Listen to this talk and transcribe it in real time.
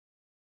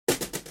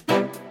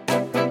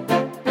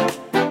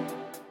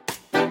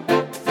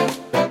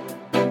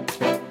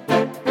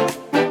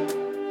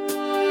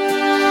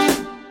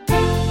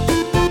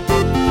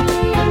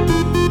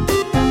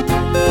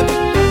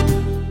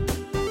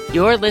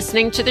You're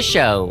listening to the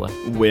show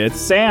with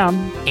Sam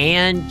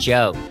and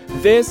Joe.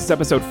 This is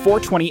episode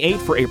 428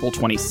 for April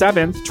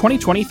 27th,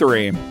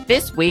 2023.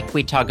 This week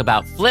we talk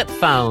about flip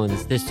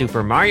phones, the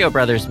Super Mario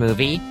Brothers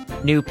movie,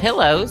 new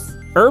pillows,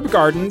 herb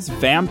gardens,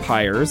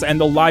 vampires, and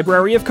the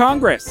Library of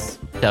Congress.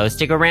 So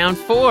stick around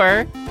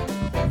for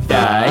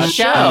the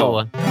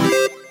show.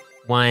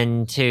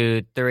 1,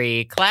 2,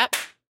 3, clap.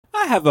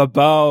 I have a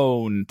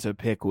bone to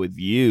pick with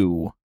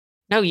you.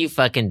 No, you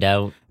fucking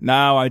don't.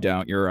 No, I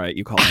don't. You're right.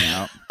 You called me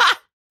out.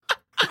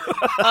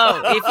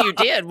 Oh, if you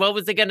did, what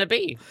was it going to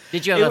be?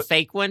 Did you have a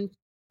fake one?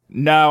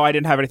 No, I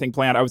didn't have anything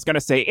planned. I was going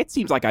to say, it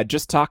seems like I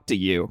just talked to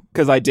you,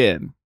 because I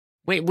did.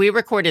 We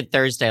recorded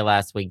Thursday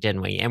last week,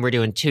 didn't we? And we're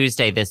doing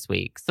Tuesday this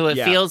week. So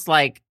it feels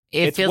like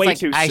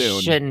I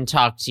shouldn't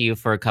talk to you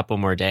for a couple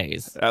more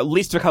days. At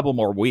least a couple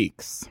more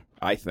weeks,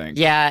 I think.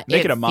 Yeah,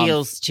 Make it a month.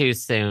 Feels too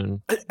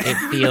soon.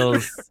 It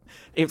feels...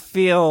 It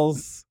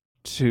feels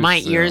too My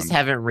soon. ears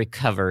haven't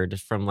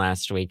recovered from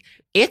last week.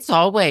 It's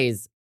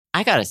always,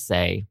 I gotta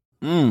say,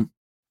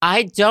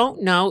 I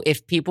don't know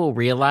if people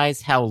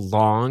realize how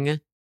long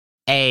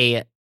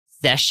a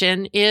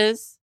session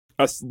is.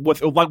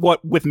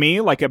 With me?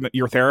 Like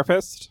your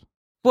therapist?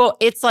 Well,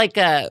 it's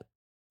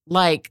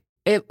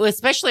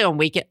especially on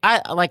weekend.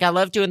 I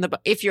love doing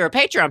if you're a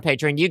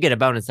patron, you get a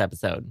bonus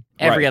episode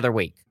every other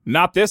week.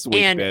 Not this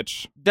week, and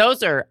bitch.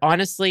 Those are,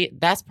 honestly,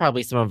 that's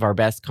probably some of our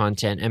best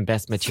content and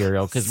best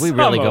material because we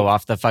really go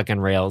off the fucking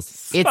rails.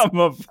 Some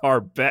of our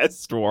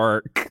best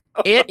work.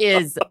 It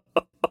is.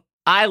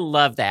 I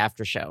love the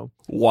after show.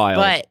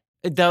 Wild.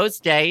 But those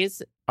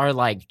days are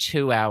like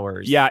 2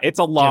 hours. Yeah, it's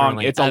a long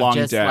day.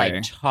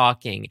 Like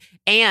talking.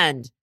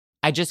 And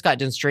I just got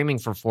done streaming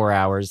for 4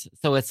 hours.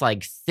 So it's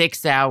like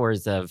 6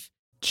 hours of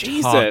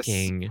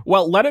talking.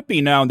 Well, let it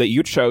be known that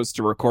you chose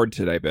to record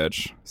today,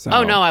 bitch. So.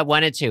 Oh, no, I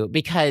wanted to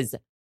because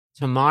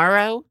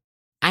tomorrow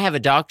I have a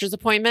doctor's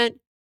appointment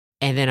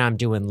and then I'm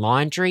doing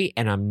laundry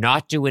and I'm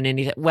not doing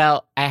anything.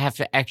 Well, I have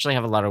to actually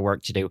have a lot of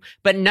work to do,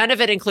 but none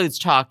of it includes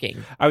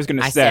talking. I was going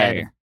to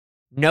say. Said,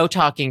 no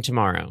talking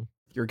tomorrow.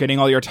 You're getting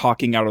all your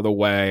talking out of the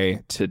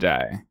way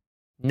today.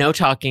 No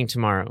talking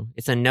tomorrow.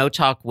 It's a no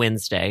talk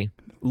Wednesday.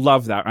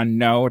 Love that. A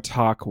no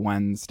talk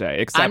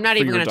Wednesday. Except I'm not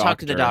even going to talk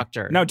to the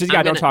doctor. No,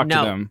 don't talk to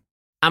them.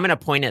 I'm going to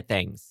point at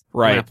things.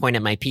 Right. I'm going to point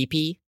at my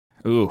pee-pee.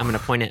 Ooh. I'm going to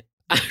point at...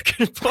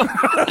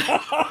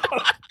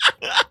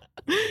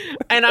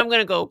 and I'm going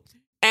to go,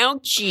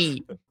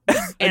 ouchie.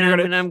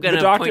 And I'm going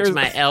to point to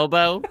my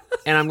elbow.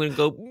 And I'm going to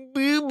go,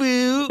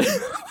 boo-boo.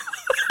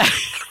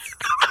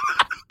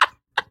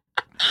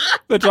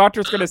 The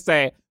doctor's going to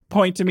say,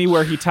 point to me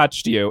where he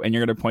touched you. And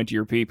you're going to point to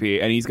your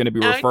pee-pee. And he's going to be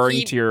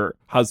referring to your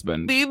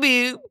husband.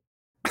 Boo-boo.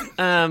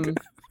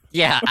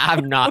 Yeah,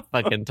 I'm not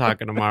fucking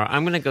talking tomorrow.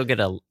 I'm going to go get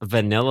a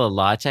vanilla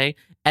latte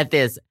at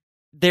this.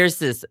 There's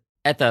this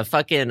at the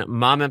fucking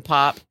mom and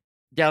pop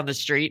down the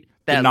street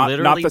that not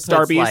literally the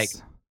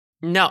Starbucks.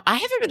 No, I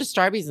haven't been to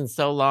Starbucks in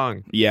so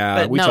long.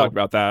 Yeah, we talked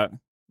about that.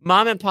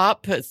 Mom and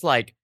pop puts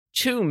like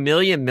 2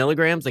 million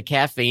milligrams of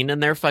caffeine in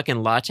their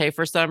fucking latte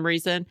for some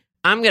reason.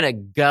 I'm going to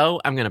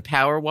go. I'm going to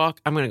power walk.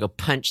 I'm going to go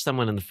punch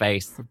someone in the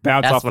face.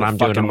 Bounce That's off what the I'm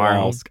doing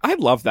tomorrow. Walls. I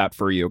love that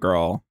for you,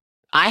 girl.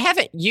 I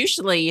haven't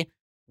usually...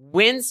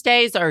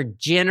 Wednesdays are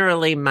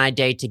generally my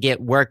day to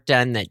get work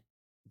done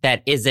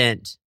that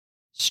isn't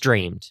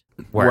streamed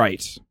work.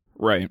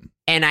 Right.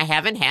 And I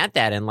haven't had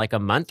that in like a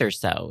month or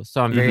so.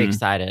 So I'm very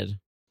excited.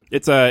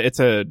 It's off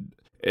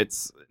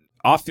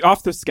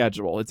the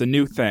schedule. It's a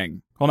new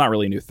thing. Well, not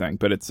really a new thing,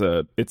 but it's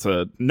a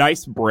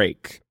nice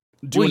break.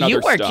 You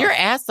work your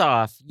ass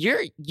off.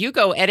 You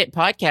go edit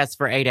podcasts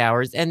for 8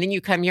 hours and then you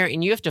come here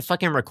and you have to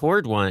fucking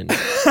record one.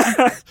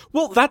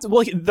 Well,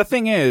 the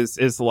thing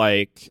is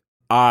like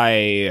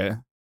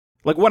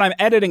when I'm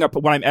editing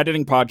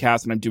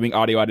podcasts and I'm doing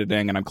audio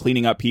editing and I'm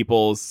cleaning up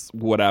people's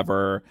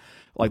whatever,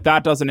 like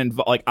that doesn't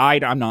involve, like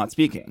I'm not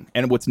speaking.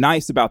 And what's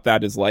nice about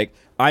that is like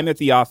I'm at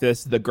the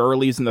office, the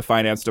girlies in the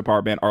finance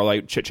department are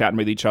like chit-chatting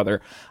with each other.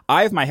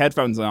 I have my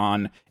headphones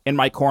on in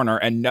my corner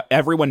and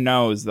everyone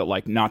knows that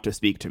like not to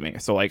speak to me.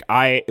 So like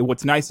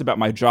what's nice about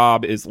my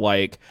job is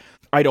like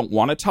I don't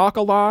want to talk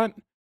a lot.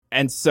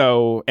 And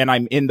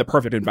I'm in the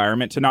perfect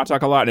environment to not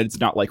talk a lot and it's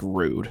not like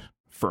rude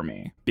for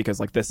me because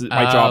like this is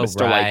my job is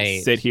to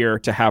like sit here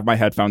to have my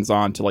headphones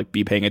on to like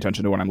be paying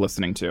attention to what I'm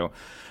listening to.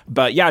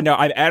 But yeah, no,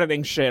 I'm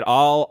editing shit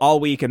all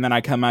week and then I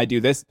do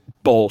this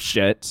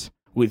bullshit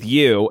with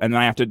you and then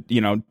I have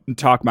to,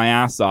 talk my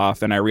ass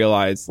off and I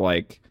realize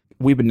like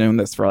we've been doing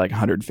this for like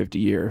 150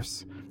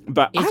 years.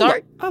 But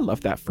I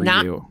love that for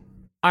you.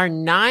 Our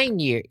 9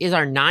 year is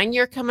our 9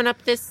 year coming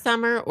up this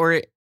summer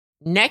or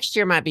next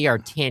year might be our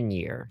 10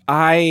 year.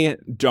 I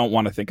don't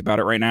want to think about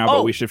it right now,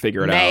 but we should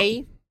figure it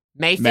out.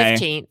 May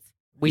 15th.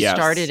 We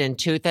started in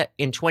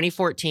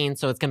 2014,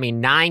 so it's going to be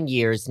 9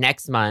 years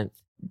next month.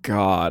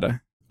 God.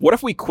 What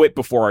if we quit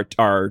before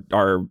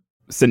our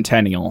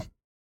centennial?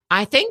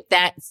 I think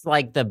that's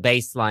like the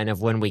baseline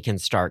of when we can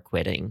start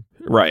quitting.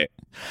 Right.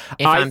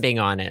 If I'm being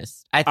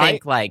honest. I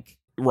think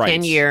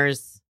 10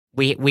 years,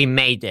 we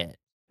made it.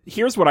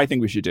 Here's what I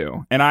think we should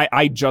do. And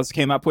I just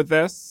came up with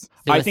this.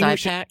 I think we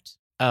should, pact?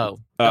 Oh,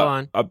 go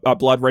on. A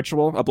blood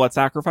ritual, a blood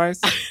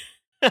sacrifice.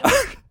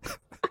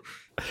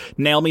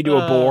 Nail me to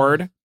a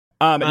board.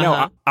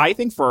 No, I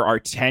think for our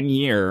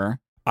 10-year,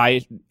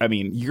 I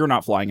mean, you're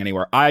not flying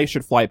anywhere. I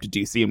should fly up to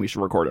DC and we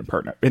should record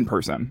in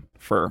person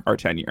for our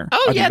 10-year.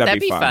 Oh, yeah, that'd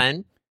be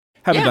fun.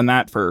 Haven't done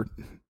that for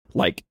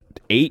like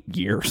 8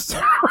 years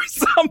or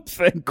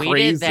something crazy.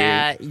 We did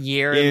that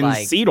year in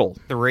like Seattle.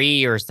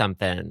 3 or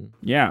something.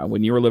 Yeah,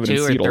 when you were living in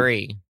 2 Seattle. or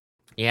 3.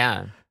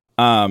 Yeah.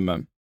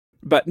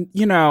 But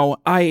you know,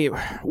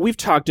 we've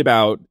talked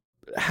about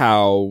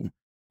how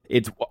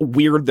it's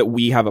weird that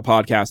we have a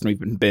podcast and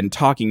we've been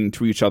talking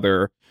to each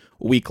other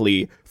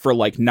weekly for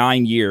like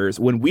 9 years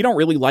when we don't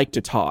really like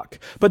to talk.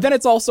 But then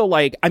it's also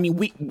like, I mean,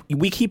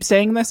 we keep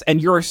saying this,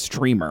 and you're a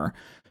streamer,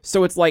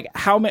 so it's like,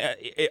 how am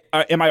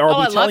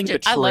I telling the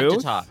truth? I love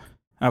to talk.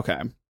 Okay,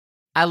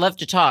 I love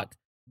to talk,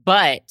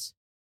 but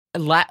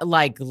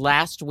like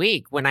last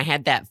week when I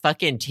had that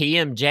fucking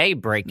TMJ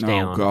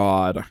breakdown. Oh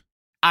God.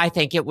 I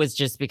think it was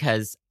just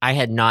because I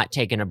had not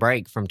taken a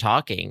break from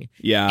talking.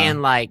 Yeah.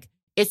 And like,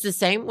 it's the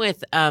same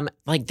with,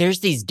 like, there's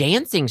these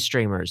dancing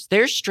streamers.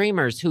 There's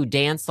streamers who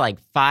dance like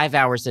 5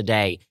 hours a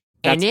day.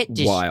 That's and it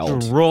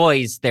wild.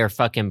 destroys their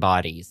fucking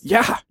bodies.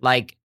 Yeah.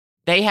 Like,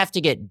 they have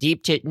to get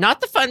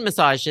not the fun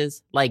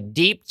massages, like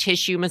deep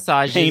tissue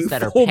massages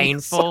that are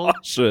painful.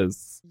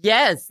 Massages.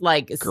 Yes.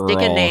 Like, Girl.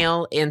 stick a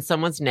nail in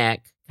someone's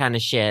neck kind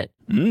of shit.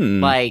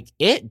 Like,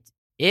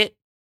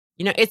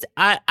 you know,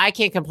 I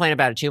can't complain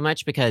about it too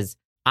much because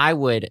I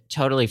would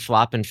totally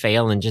flop and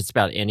fail in just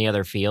about any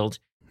other field.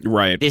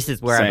 Right. This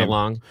is where Same. I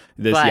belong.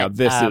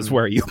 This is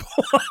where you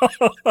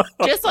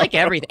just like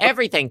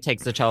everything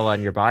takes a toll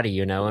on your body,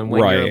 you know, and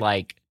when you're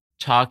like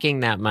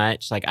talking that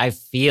much, like I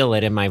feel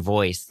it in my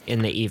voice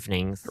in the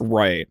evenings.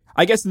 Right.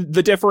 I guess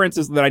the difference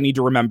is that I need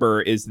to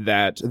remember is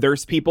that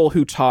there's people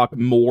who talk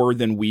more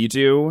than we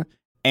do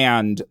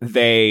and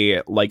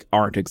they like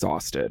aren't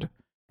exhausted.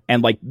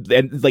 And like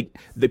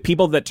the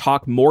people that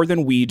talk more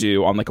than we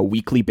do on like a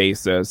weekly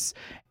basis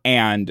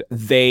and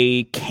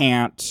they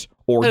can't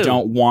or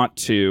don't want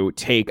to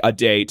take a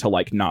day to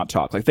like not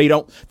talk. Like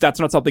that's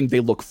not something they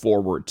look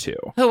forward to.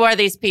 Who are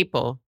these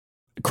people?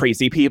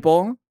 Crazy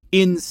people,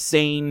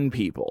 insane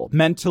people,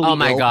 mentally ill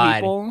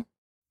people.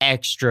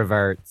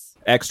 Extroverts.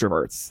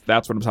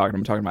 That's what I'm talking about.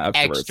 I'm talking about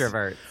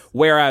extroverts.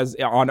 Whereas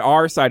on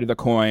our side of the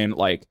coin,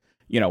 like,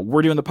 you know,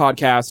 we're doing the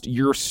podcast,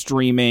 you're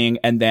streaming,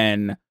 and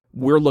then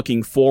we're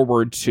looking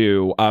forward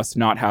to us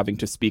not having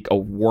to speak a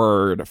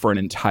word for an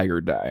entire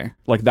day.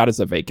 Like that's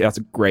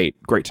a great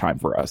time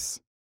for us.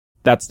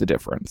 That's the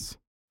difference.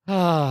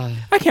 I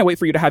can't wait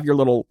for you to have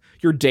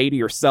your day to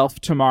yourself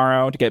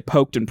tomorrow, to get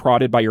poked and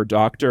prodded by your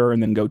doctor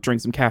and then go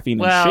drink some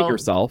caffeine and shit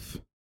yourself.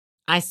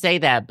 I say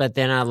that, but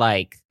then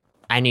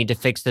I need to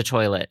fix the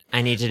toilet.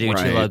 I need to do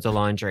 2 loads of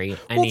laundry.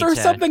 There's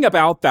something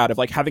about that of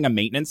like having a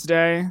maintenance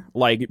day.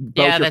 Like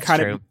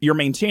both you're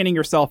maintaining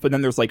yourself, and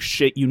then there's like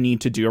shit you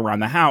need to do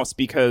around the house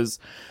because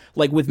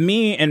like with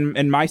me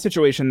and my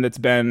situation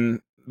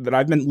that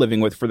I've been living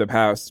with for the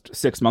past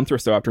 6 months or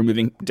so after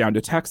moving down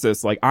to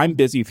Texas, like I'm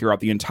busy throughout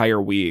the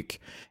entire week.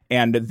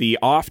 And the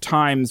off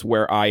times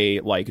where I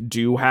like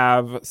do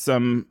have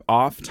some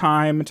off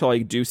time to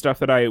like do stuff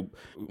that I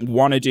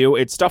want to do,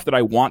 it's stuff that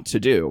I want to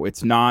do.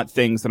 It's not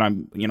things that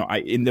I'm, you know,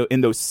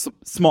 in those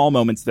small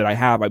moments that I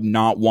have, I'm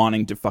not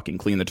wanting to fucking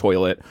clean the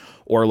toilet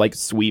or like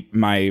sweep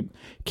my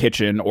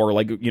kitchen or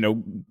like, you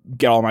know,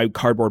 get all my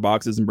cardboard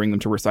boxes and bring them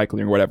to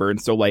recycling or whatever. And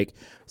so like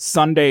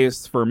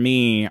Sundays for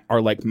me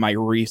are like my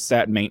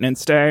reset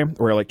maintenance day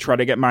where I like try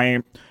to get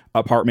my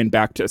apartment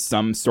back to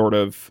some sort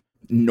of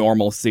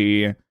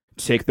normalcy,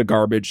 take the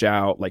garbage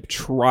out, like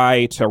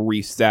try to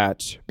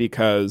reset,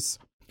 because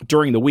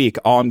during the week,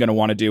 all I'm going to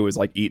want to do is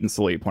like eat and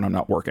sleep when I'm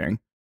not working.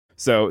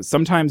 So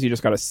sometimes you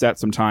just got to set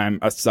some time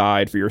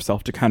aside for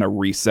yourself to kind of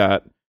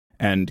reset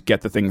and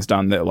get the things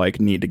done that like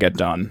need to get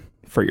done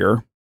for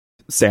your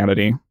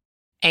sanity.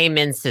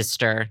 Amen,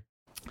 sister.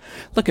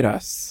 Look at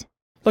us.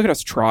 Look at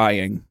us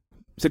trying.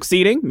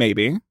 Succeeding,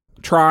 maybe.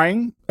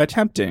 Trying,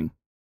 attempting.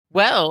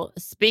 Well,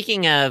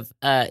 speaking of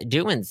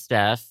doing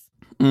stuff,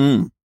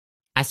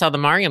 I saw the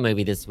Mario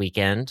movie this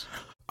weekend.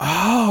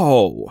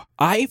 Oh,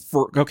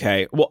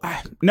 okay. Well,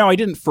 no, I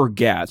didn't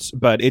forget,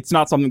 but it's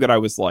not something that I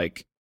was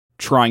like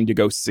trying to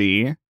go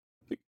see.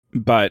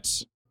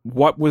 But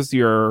what was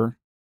your,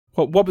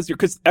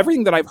 because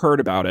everything that I've heard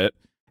about it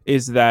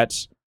is that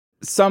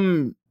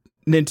some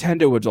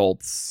Nintendo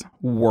adults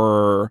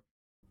were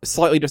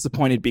slightly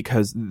disappointed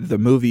because the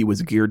movie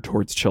was geared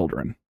towards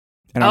children.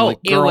 And I'm like,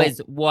 it was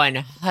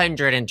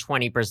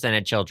 120%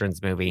 a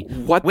children's movie.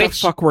 What the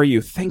fuck were you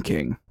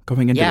thinking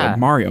going into a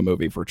Mario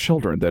movie for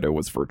children that it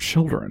was for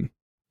children?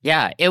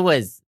 Yeah, it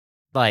was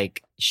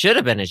like, should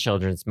have been a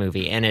children's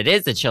movie, and it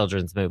is a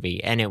children's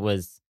movie, and it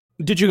was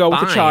Did you go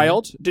with a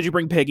child? Did you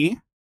bring Piggy?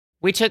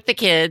 We took the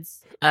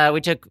kids. We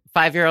took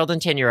 5-year-old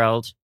and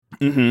 10-year-old.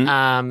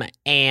 Mm-hmm.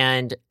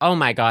 And oh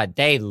my God,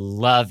 they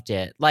loved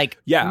it. Like,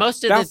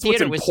 most of the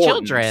theater was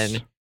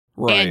children.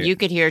 Right. And you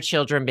could hear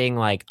children being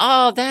like,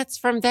 oh, that's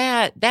from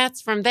that.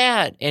 That's from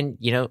that. And,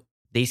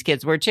 these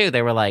kids were too.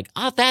 They were like,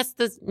 oh, that's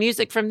the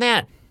music from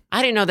that.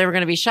 I didn't know there were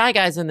going to be Shy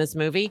Guys in this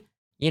movie.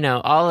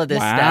 All of this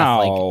stuff.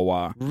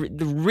 Like,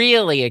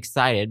 really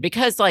excited.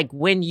 Because, like,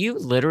 when you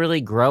literally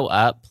grow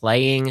up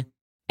playing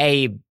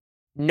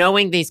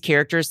knowing these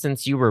characters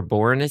since you were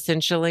born,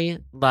 essentially,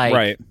 like,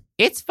 right.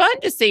 It's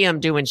fun to see them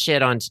doing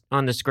shit on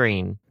the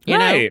screen. You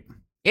know?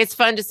 It's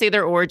fun to see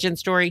their origin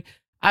story.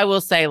 I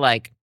will say,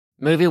 like,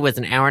 movie was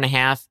an hour and a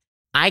half.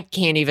 I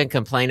can't even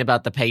complain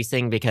about the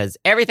pacing because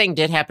everything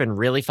did happen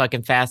really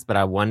fucking fast, but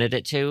I wanted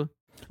it to.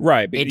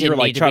 Right. But it didn't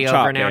need to be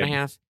over an hour and a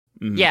half.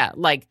 Mm-hmm. Yeah,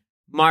 like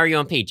Mario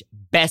and Peach,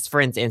 best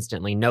friends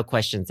instantly, no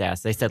questions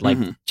asked. They said like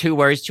 2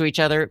 words to each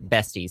other,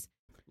 besties.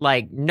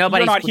 Like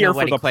nobody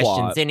questions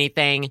plot.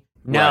 anything.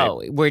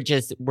 No, right.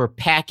 we're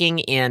packing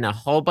in a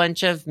whole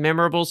bunch of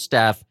memorable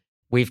stuff.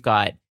 We've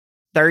got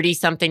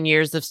 30-something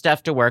years of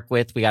stuff to work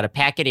with. We got to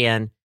pack it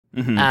in.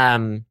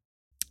 Mm-hmm.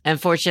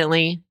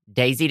 Unfortunately,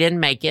 Daisy didn't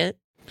make it.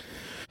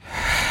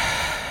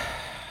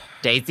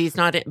 Daisy's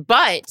not it.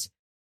 But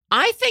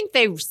I think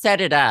they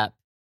set it up.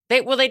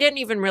 They didn't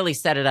even really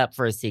set it up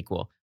for a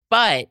sequel.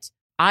 But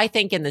I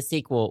think in the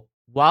sequel,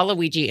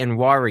 Waluigi and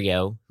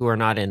Wario, who are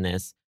not in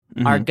this,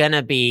 are going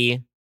to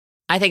be,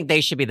 I think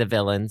they should be the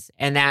villains.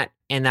 And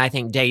I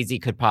think Daisy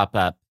could pop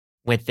up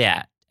with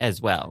that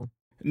as well.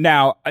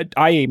 Now,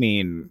 I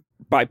mean,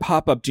 by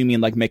pop up, do you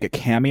mean like make a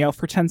cameo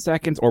for 10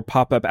 seconds or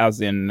pop up as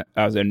in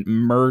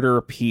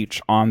murder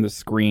Peach on the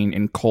screen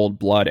in cold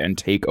blood and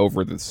take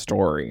over the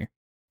story?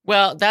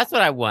 Well, that's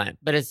what I want,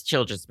 but it's a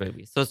children's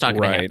movie, so it's not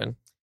going to happen.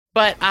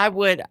 But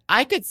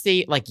I could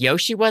see, like,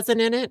 Yoshi wasn't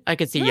in it. I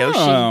could see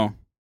Yoshi,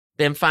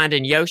 them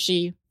finding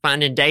Yoshi,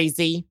 finding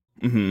Daisy.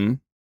 Mm-hmm.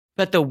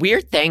 But the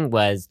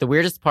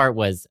weirdest part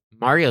was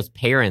Mario's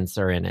parents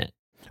are in it.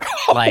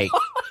 Like,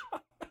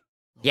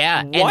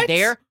 yeah. What?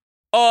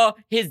 And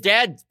his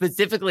dad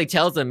specifically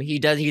tells him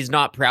he's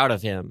not proud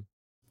of him.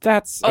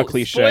 That's a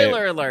cliche.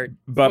 Spoiler alert.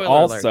 But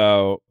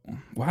also,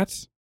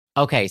 what?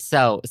 Okay,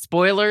 so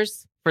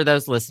spoilers for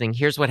those listening.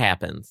 Here's what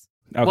happens.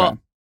 Okay.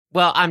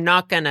 Well, I'm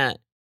not gonna.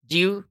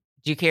 Do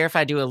you care if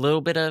I do a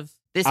little bit of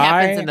this?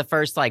 Happens in the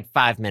first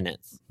 5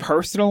 minutes.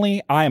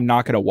 Personally, I am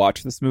not going to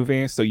watch this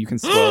movie, so you can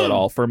spoil it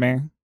all for me.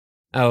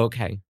 Oh,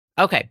 okay.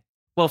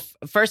 Well,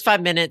 first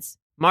 5 minutes,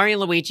 Mario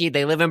and Luigi,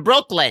 they live in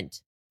Brooklyn.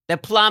 They're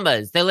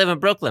plumbers. They live in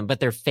Brooklyn, but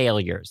they're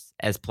failures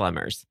as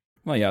plumbers.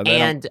 Well, yeah.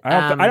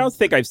 I don't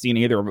think I've seen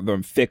either of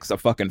them fix a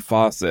fucking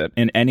faucet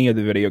in any of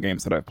the video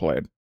games that I've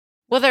played.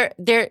 Well,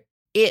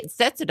 it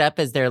sets it up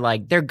as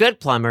they're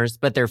good plumbers,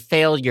 but they're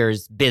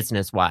failures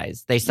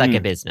business-wise. They suck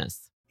at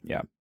business.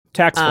 Yeah.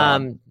 Tax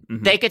fraud.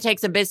 They could take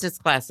some business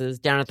classes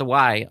down at the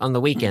Y on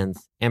the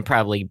weekends and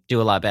probably do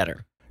a lot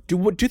better.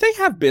 Do they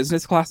have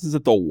business classes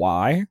at the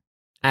Y?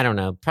 I don't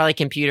know. Probably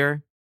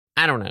computer.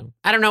 I don't know.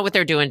 I don't know what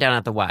they're doing down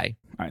at the Y.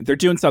 All right, they're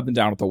doing something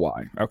down at the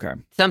Y. Okay.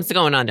 Something's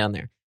going on down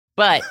there.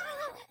 But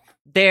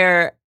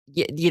they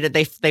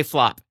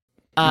flop.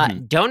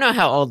 Don't know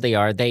how old they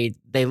are. They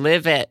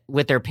live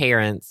with their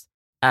parents.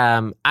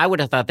 I would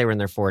have thought they were in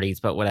their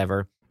 40s, but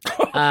whatever.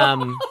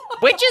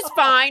 Which is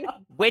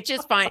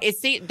fine.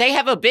 They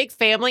have a big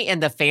family,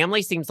 and the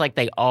family seems like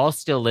they all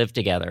still live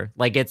together.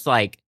 Like it's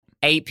like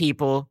 8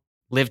 people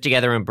live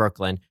together in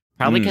Brooklyn,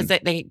 probably because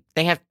they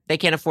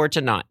can't afford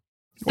to not.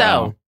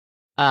 So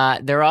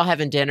they're all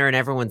having dinner, and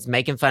everyone's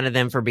making fun of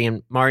them for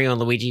being Mario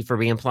and Luigi for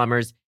being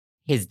plumbers.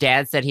 His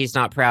dad said he's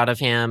not proud of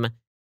him,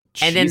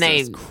 and then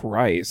they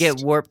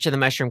get warped to the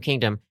Mushroom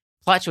Kingdom.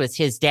 Plot twist,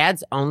 his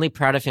dad's only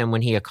proud of him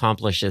when he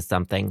accomplishes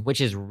something, which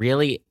is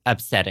really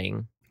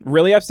upsetting.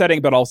 Really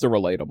upsetting, but also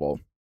relatable.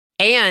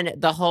 And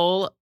the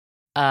whole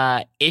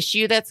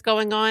issue that's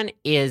going on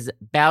is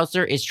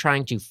Bowser is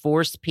trying to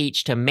force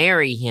Peach to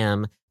marry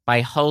him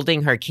by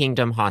holding her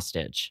kingdom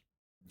hostage.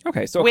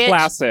 Okay, so a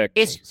classic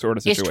sort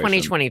of situation. It's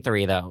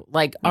 2023, though.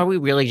 Like, are we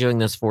really doing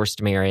this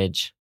forced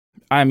marriage?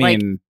 I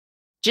mean...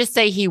 just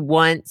say he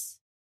wants...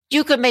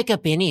 You could make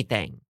up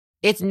anything.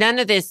 None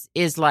of this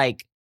is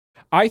like...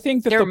 I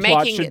think that the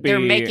plot should be... They're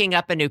making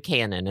up a new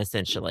canon,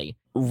 essentially.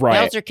 Right.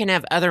 Bowser can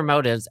have other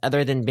motives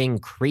other than being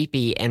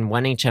creepy and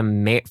wanting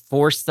to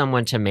force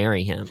someone to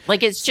marry him.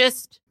 Like, it's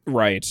just...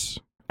 Right.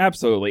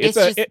 Absolutely.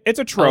 It's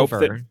a trope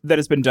that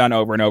has been done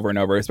over and over and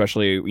over,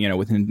 especially,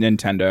 with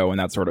Nintendo and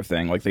that sort of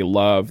thing. Like, they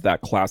love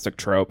that classic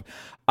trope.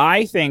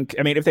 I think,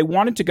 if they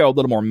wanted to go a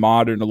little more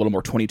modern, a little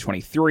more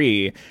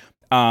 2023...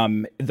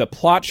 the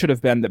plot should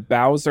have been that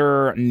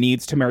Bowser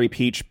needs to marry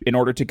Peach in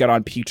order to get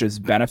on Peach's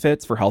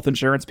benefits for health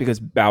insurance because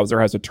Bowser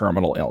has a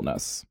terminal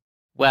illness.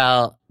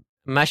 Well,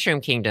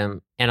 Mushroom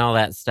Kingdom and all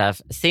that stuff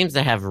seems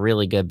to have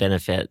really good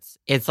benefits.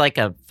 It's like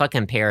a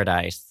fucking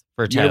paradise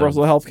for Toads.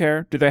 Universal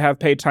healthcare? Do they have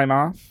paid time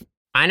off?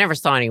 I never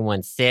saw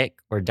anyone sick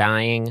or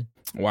dying.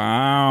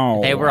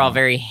 Wow. They were all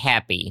very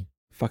happy.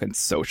 Fucking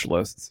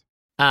socialists.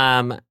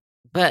 But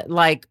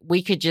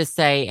we could just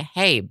say,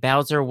 hey,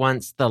 Bowser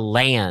wants the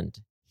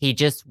land. He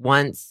just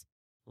wants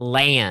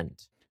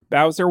land.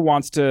 Bowser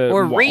wants to...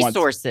 Or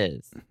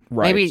resources.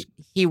 Right. Maybe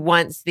he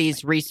wants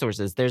these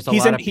resources. There's a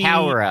lot of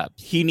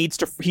power-ups. He's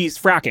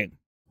fracking.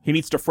 He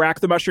needs to frack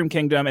the Mushroom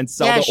Kingdom and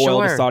sell the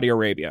oil to Saudi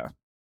Arabia.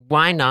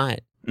 Why not?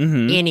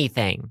 Mm-hmm.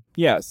 Anything.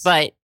 Yes.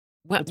 But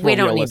we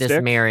don't need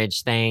this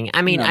marriage thing.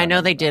 I mean, I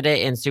know they did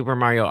it in Super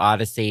Mario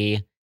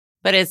Odyssey,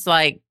 but it's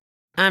like,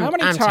 how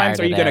many times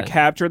are you going to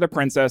capture the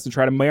princess and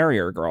try to marry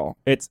her, girl?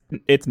 It's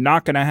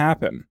not going to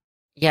happen.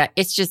 Yeah,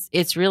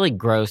 it's really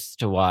gross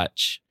to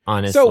watch,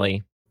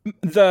 honestly.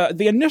 So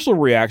the initial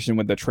reaction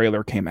when the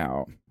trailer came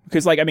out,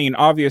 because, like, I mean,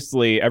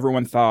 obviously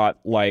everyone thought,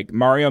 like,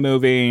 Mario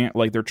movie,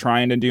 like, they're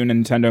trying to do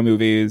Nintendo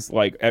movies,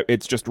 like,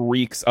 it's just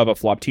reeks of a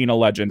Floptina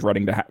legend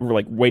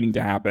waiting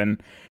to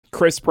happen.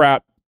 Chris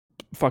Pratt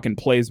fucking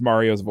plays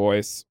Mario's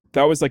voice.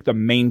 That was, like, the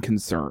main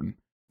concern,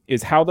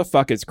 is how the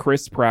fuck is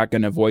Chris Pratt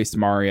gonna voice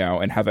Mario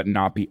and have it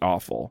not be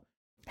awful?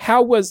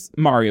 How was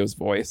Mario's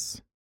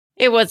voice?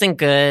 It wasn't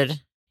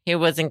good. It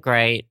wasn't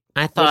great.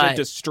 I thought... Was it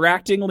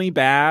distractingly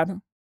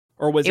bad?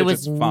 Or was it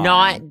just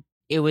fine?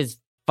 It was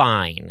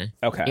fine.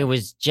 Okay. It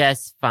was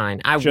just fine.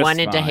 I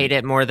wanted to hate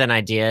it more than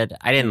I did.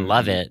 I didn't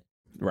love it.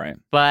 Right.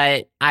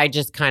 But I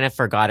just kind of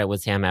forgot it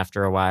was him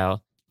after a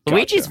while. Gotcha.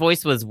 Luigi's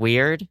voice was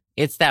weird.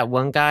 It's that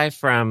one guy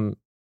from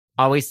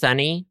Always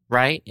Sunny,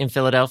 right? In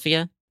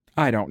Philadelphia.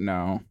 I don't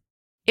know.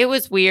 It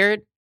was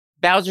weird.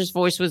 Bowser's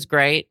voice was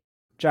great.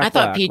 Jack I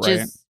thought Black, Peaches...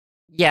 right?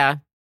 Yeah,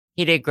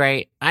 he did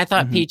great. I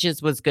thought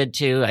Peaches was good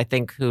too. I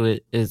think who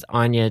is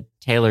Anya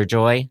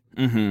Taylor-Joy.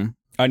 Mm-hmm.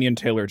 Onion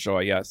Taylor-Joy,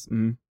 yes.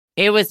 Mm-hmm.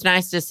 It was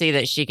nice to see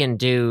that she can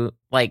do,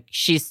 like,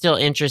 she's still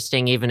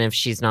interesting even if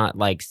she's not,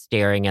 like,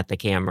 staring at the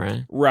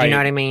camera. Right. Do you know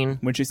what I mean?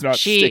 When she's not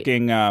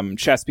sticking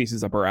chess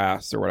pieces up her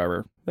ass or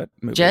whatever that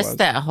movie just was.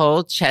 That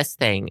whole chess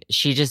thing.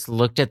 She just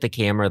looked at the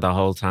camera the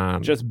whole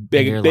time. Just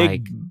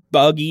big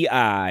buggy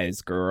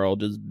eyes, girl.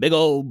 Just big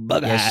old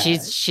bug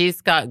eyes.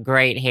 She's got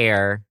great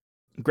hair.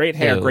 Great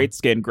hair, great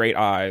skin, great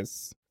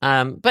eyes.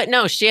 But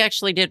no, she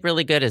actually did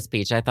really good as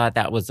Peach. I thought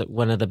that was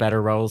one of the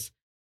better roles.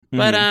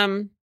 But,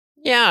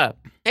 yeah,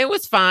 it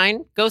was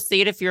fine. Go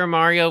see it if you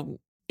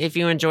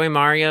enjoy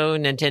Mario,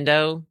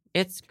 Nintendo.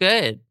 It's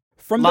good.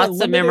 Lots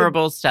of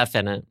memorable stuff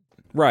in it.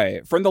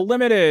 Right. From the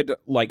limited,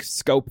 like,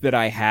 scope that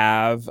I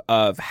have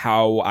of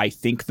how I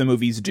think the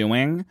movie's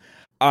doing,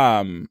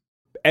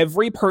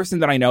 every person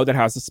that I know that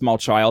has a small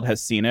child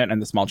has seen it,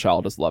 and the small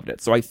child has loved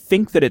it. So I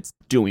think that it's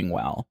doing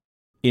well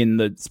in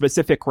the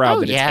specific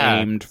crowd it's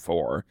aimed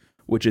for,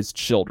 which is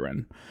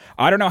children.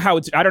 I don't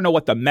know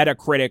what the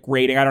Metacritic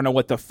rating, I don't know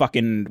what the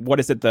fucking, what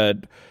is it,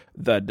 the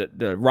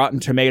Rotten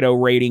Tomato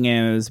rating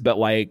is, but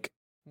like,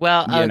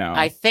 well,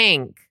 I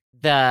think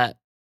the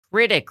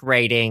critic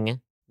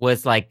rating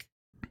was like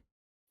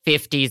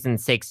 50s and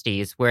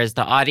 60s, whereas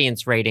the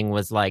audience rating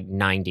was like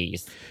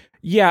 90s.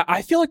 Yeah,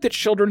 I feel like that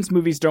children's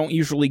movies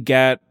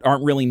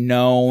aren't really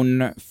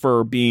known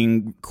for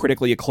being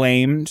critically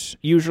acclaimed,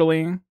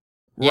 usually. Right?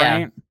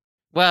 Yeah.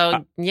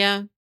 Well,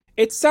 yeah.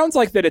 It sounds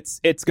like that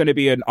it's going to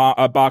be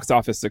a box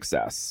office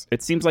success.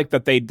 It seems like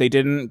that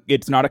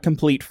it's not a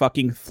complete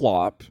fucking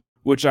flop,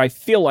 which I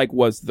feel like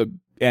was the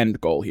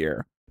end goal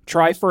here.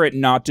 Try for it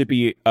not to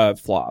be a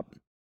flop.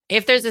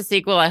 If there's a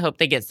sequel, I hope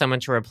they get someone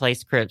to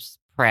replace Chris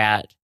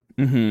Pratt.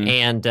 Mm-hmm.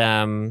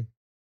 And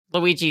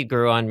Luigi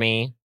grew on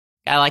me.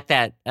 I like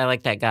that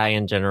guy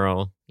in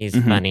general.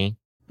 He's funny.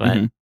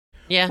 But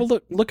yeah. Well,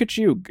 look at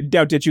you.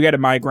 Now, did you get a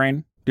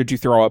migraine? Did you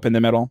throw up in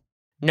the middle?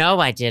 No,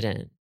 I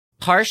didn't.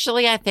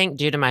 Partially, I think,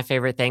 due to my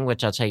favorite thing,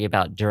 which I'll tell you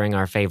about during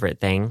our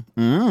favorite thing.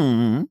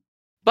 Mm-hmm.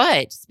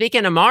 But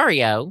speaking of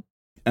Mario,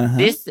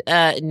 this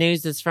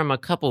news is from a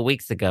couple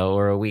weeks ago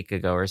or a week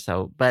ago or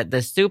so. But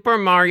the Super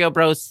Mario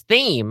Bros.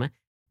 Theme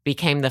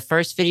became the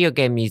first video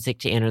game music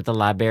to enter the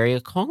Library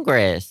of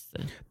Congress.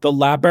 The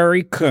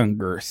Library of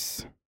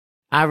Congress.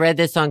 I read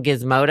this on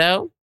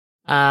Gizmodo.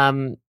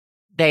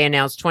 They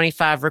announced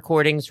 25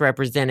 recordings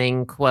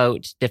representing,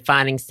 quote,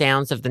 defining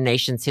sounds of the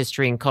nation's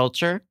history and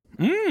culture.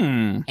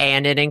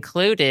 And it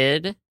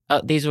included,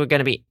 these were going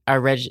to be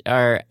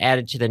are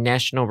added to the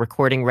National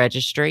Recording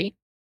Registry,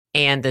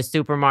 and the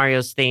Super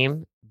Mario's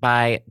theme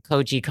by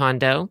Koji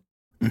Kondo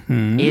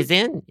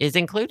is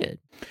included.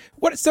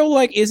 What? So,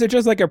 like, is it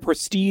just like a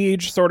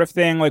prestige sort of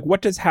thing? Like,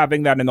 what does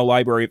having that in the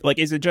library, like,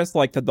 is it just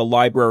like that the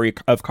Library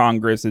of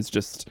Congress is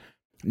just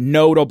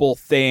notable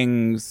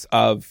things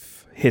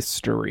of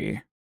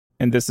history,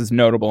 and this is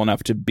notable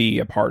enough to be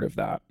a part of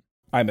that?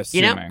 I'm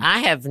assuming. I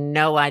have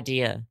no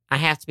idea. I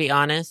have to be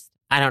honest.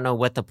 I don't know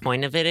what the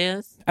point of it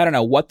is. I don't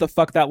know what the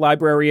fuck that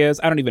library is.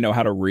 I don't even know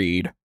how to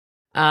read.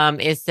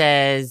 It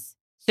says,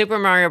 Super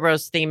Mario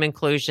Bros. Theme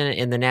inclusion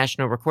in the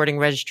National Recording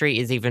Registry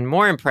is even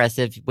more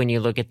impressive when you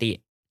look at the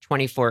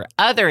 24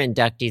 other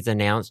inductees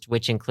announced,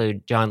 which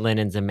include John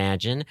Lennon's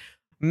Imagine,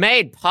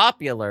 made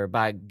popular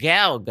by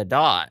Gal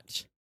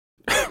Gadot.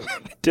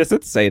 Does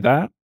it say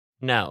that?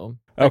 No.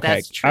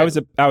 Okay, I was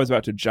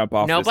about to jump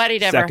off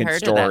Nobody'd this ever second heard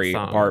story of that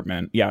song.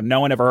 apartment. Yeah,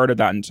 no one ever heard of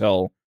that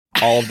until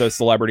all of those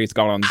celebrities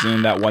got on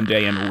Zoom that one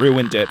day and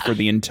ruined it for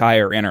the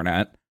entire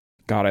internet.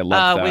 God, I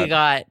love that. We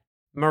got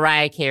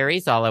Mariah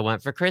Carey's All I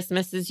Want for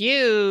Christmas Is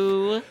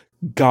You.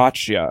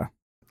 Gotcha.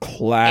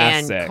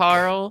 Classic. And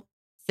Carl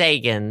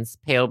Sagan's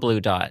Pale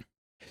Blue Dot.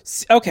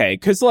 Okay,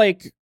 because,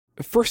 like,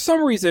 for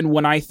some reason,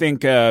 when I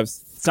think of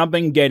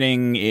something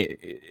getting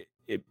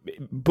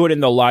put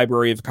in the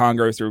Library of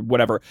Congress or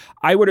whatever,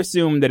 I would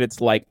assume that it's,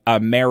 like,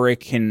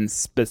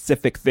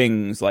 American-specific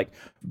things, like,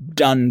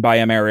 done by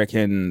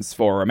Americans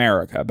for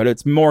America. But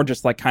it's more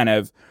just, like, kind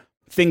of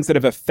things that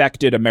have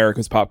affected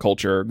America's pop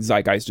culture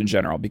zeitgeist in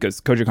general,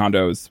 because Koji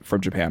Kondo is from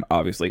Japan,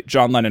 obviously.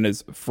 John Lennon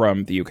is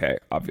from the UK,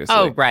 obviously.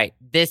 Oh, right.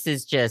 This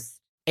is just...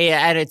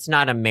 and it's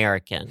not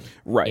American.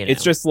 Right. You know?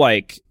 It's just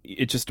like,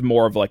 it's just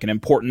more of like an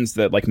importance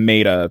that like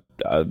made a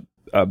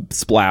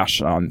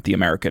splash on the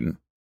American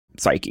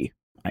psyche,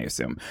 I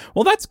assume.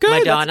 Well, that's good.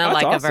 Madonna, that's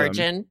like awesome. a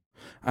virgin.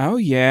 Oh,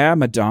 yeah.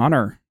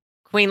 Madonna.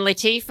 Queen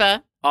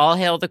Latifah, all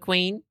hail the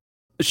queen.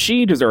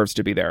 She deserves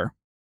to be there.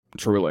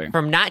 Truly.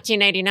 From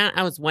 1989,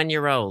 I was 1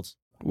 year old.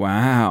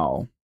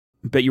 Wow.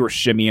 Bet you were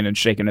shimmying and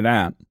shaking to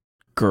that,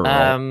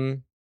 girl.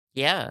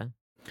 Yeah.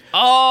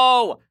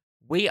 Oh,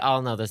 we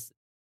all know this.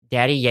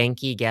 Daddy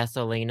Yankee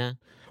Gasolina.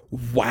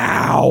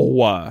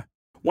 Wow.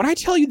 When I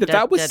tell you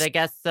that was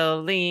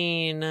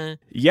Gasolina.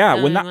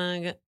 Yeah, when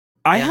that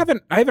I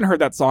haven't heard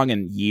that song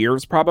in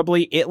years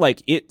probably.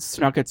 It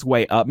snuck its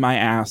way up my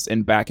ass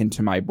and back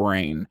into my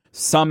brain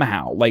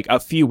somehow, like a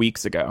few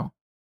weeks ago.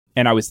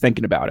 And I was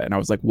thinking about it and I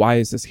was like, why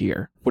is this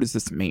here? What does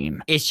this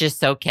mean? It's just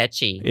so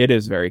catchy. It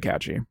is very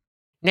catchy.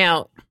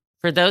 Now,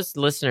 for those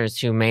listeners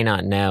who may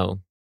not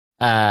know,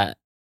 can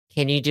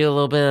you do a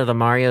little bit of the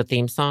Mario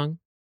theme song?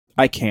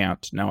 I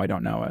can't. No, I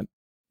don't know it.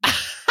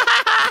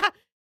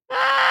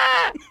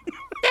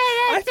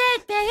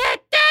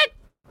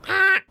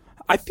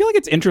 I feel like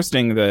it's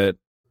interesting that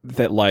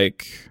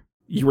like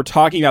you were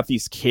talking about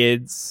these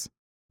kids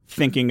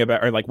thinking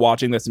about or like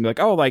watching this and be like,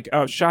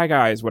 oh, Shy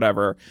Guys,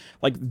 whatever.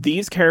 Like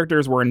these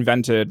characters were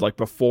invented like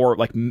before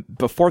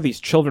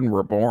these children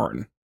were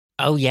born.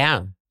 Oh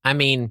yeah. I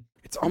mean,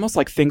 it's almost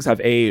like things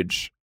have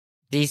age.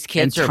 These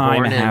kids and are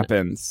time born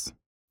happens.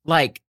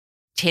 Like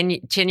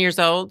 10 years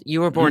old.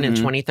 You were born in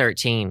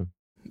 2013.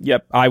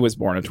 Yep, I was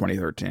born in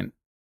 2013.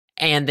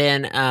 And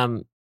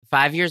then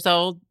 5 years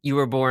old, you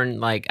were born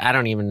like, I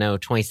don't even know,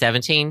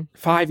 2017?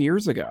 5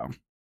 years ago.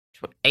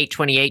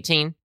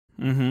 2018?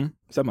 Mm-hmm.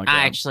 Something like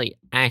that.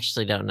 I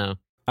actually don't know.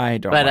 I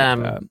don't like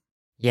that.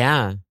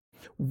 Yeah.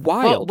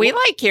 Wild. Well, we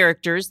like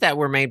characters that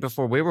were made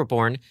before we were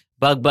born.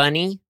 Bug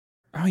Bunny.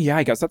 Oh, yeah,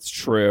 I guess that's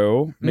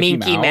true.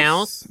 Minky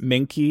Mouse.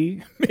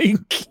 Minky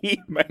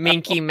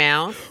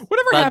Mouse.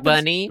 Whatever Bug happened,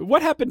 Bunny.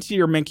 What happened to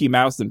your Minky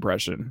Mouse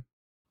impression?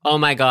 Oh,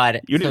 my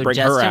God. You didn't bring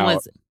her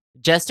out.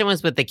 Justin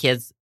was with the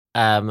kids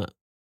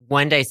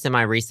one day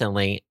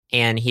semi-recently,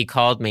 and he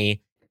called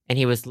me, and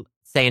he was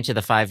saying to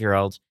the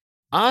 5-year-old,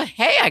 oh,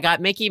 hey, I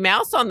got Mickey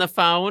Mouse on the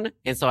phone.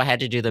 And so I had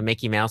to do the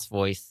Mickey Mouse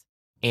voice.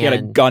 And he had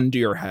a gun to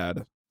your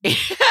head.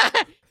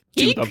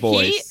 Do the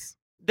voice.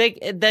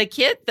 The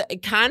kid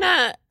kind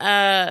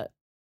of,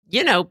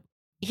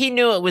 he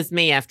knew it was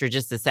me after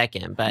just a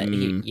second, but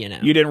he,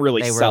 you didn't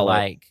really sell were it.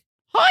 Like,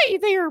 hi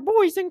there,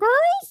 boys and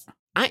girls.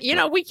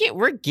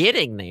 We're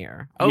getting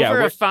there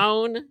over a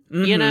phone.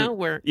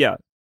 Mm-hmm.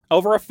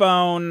 Over a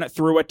phone,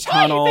 through a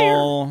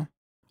tunnel,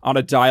 on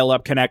a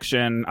dial-up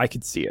connection. I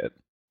could see it.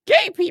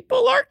 Gay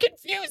people are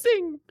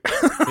confusing.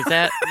 Is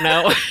that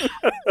no?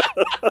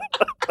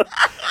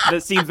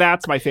 See,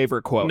 that's my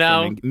favorite quote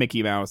from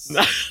Mickey Mouse.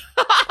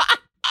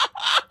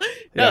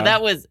 No,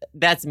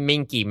 that's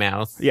Minky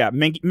Mouse. Yeah,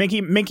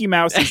 Minky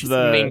Mouse is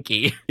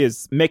Minky.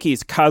 Is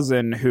Mickey's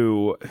cousin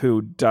who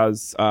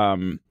does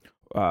Civil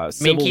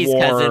Minky's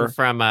War cousin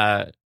from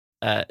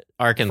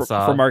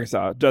Arkansas. From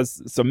Arkansas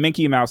so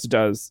Minky Mouse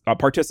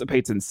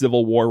participates in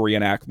Civil War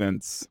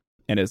reenactments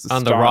and is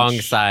on the wrong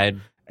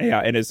side. Yeah,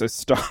 and is a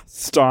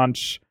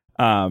staunch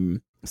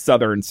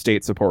Southern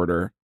states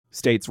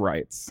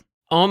rights.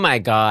 Oh my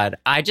God!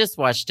 I just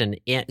watched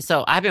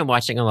so I've been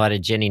watching a lot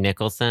of Jenny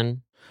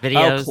Nicholson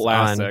videos. Oh,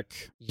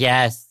 classic!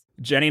 Yes,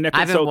 Jenny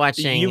Nicholson. I've been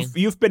watching.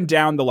 You've been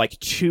down the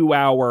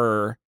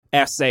 2-hour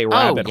essay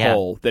rabbit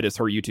hole that is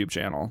her YouTube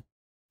channel.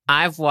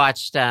 I've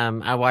watched.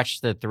 I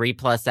watched the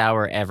 3+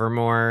 hour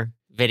Evermore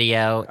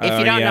video.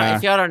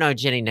 If y'all don't know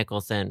Jenny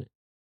Nicholson,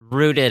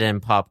 rooted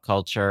in pop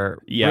culture,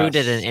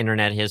 rooted in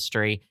internet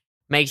history.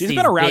 She's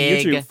been around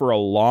YouTube for a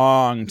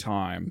long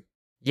time.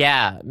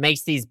 Yeah,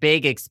 makes these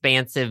big,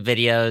 expansive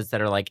videos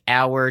that are like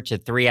 1 to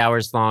 3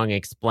 hours long,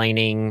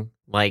 explaining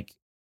like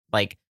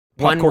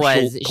pop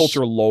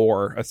culture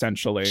lore,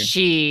 essentially.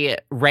 She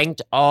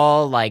ranked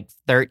all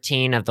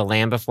 13 of the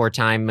Land Before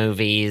Time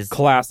movies.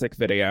 Classic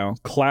video.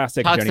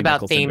 Classic. Talks Jenny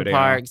about Nicholson theme video.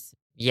 parks.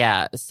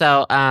 Yeah.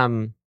 So,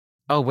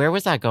 where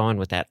was I going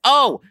with that?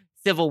 Oh,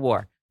 Civil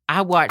War.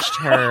 I watched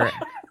her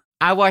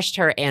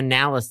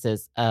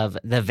analysis of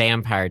the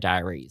Vampire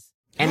Diaries,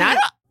 and I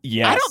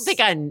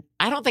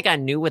don't think I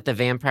knew what the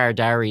Vampire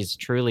Diaries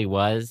truly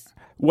was.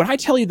 When I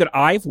tell you that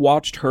I've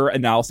watched her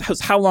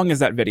analysis, how long is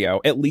that video?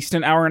 At least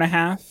an hour and a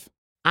half.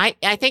 I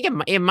think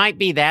it might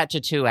be that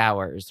to 2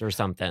 hours or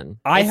something.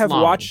 I've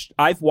watched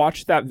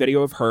that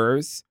video of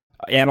hers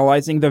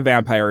analyzing the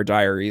Vampire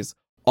Diaries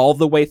all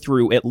the way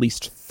through at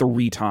least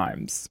 3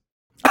 times.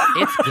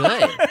 It's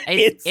good.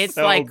 It's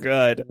so like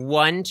good.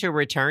 one to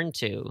return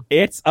to.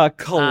 It's a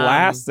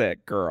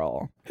classic,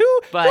 girl.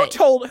 Who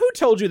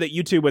told you that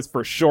YouTube was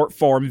for short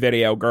form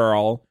video,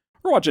 girl?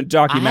 We're watching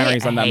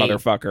documentaries on that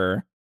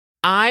motherfucker.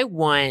 I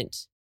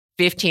want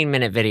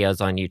 15-minute videos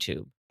on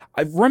YouTube.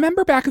 I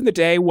remember back in the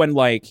day when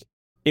like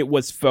it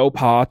was faux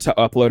pas to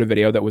upload a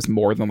video that was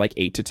more than like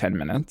 8 to 10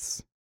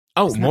 minutes.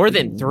 Oh, Isn't more that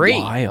than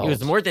 3. wild? It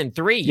was more than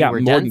 3. Yeah, You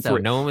were more done than so.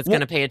 3. No one was going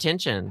to pay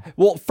attention.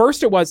 Well,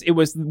 first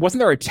wasn't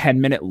there a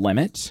 10-minute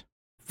limit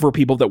for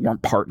people that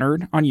weren't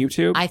partnered on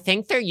YouTube? I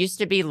think there used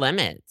to be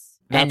limits.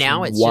 That's and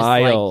now it's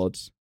wild.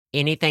 just like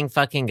anything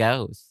fucking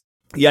goes.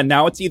 Yeah,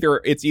 now it's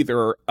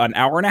either an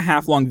hour and a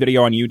half long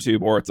video on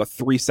YouTube or it's a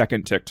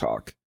 3-second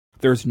TikTok.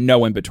 There's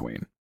no in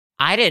between.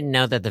 I didn't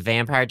know that the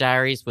Vampire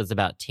Diaries was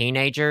about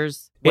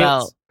teenagers.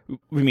 Well,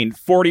 I mean,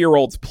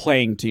 40-year-olds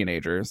playing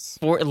teenagers.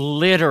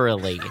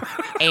 Literally.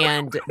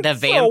 And the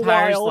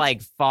vampires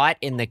like fought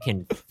in the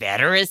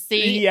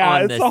Confederacy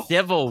on the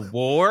Civil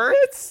War.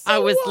 So I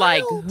was wild.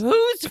 like,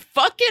 whose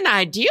fucking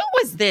idea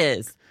was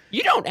this?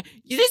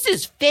 This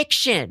is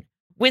fiction.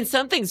 When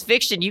something's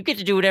fiction, you get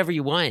to do whatever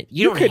you want.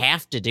 You don't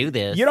have to do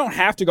this. You don't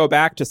have to go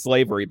back to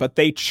slavery, but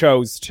they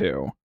chose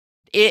to.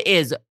 It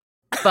is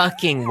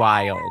fucking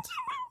wild.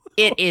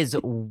 It is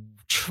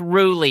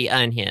truly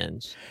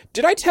unhinged.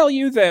 Did I tell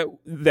you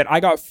that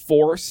I got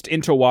forced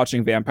into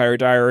watching Vampire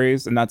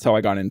Diaries, and that's how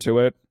I got into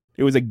it?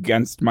 It was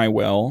against my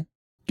will,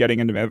 getting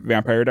into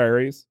Vampire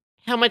Diaries.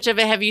 How much of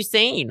it have you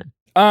seen?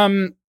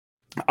 I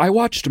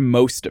watched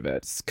most of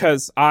it,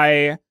 because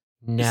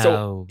No.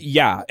 So,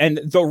 yeah,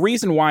 and the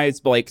reason why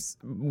is, like,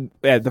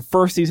 the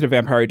first season of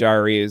Vampire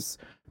Diaries,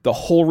 the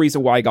whole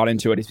reason why I got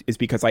into it is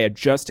because I had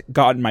just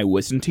gotten my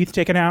wisdom teeth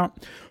taken out,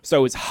 so I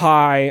was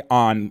high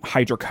on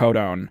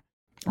hydrocodone,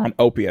 on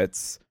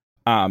opiates,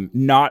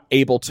 not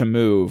able to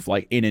move,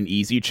 like, in an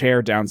easy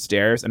chair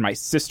downstairs, and my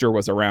sister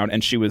was around,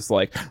 and she was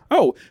like,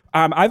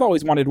 I've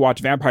always wanted to watch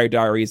Vampire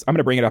Diaries, I'm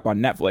gonna bring it up on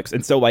Netflix,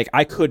 and so, like,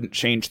 I couldn't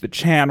change the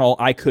channel,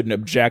 I couldn't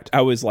object,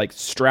 I was, like,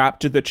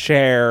 strapped to the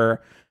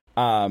chair,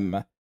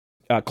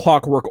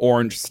 Clockwork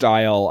Orange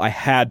style. I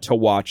had to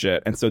watch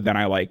it, and so then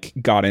I like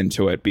got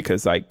into it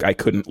because I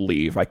couldn't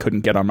leave. I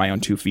couldn't get on my own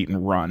 2 feet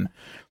and run.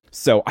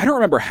 So I don't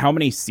remember how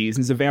many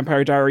seasons of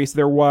Vampire Diaries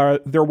there were.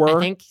 I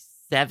think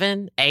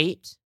 7,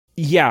 8.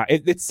 Yeah,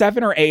 it's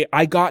 7 or 8.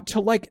 I got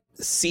to like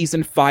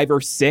season 5 or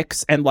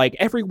 6, and like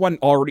everyone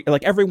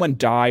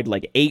died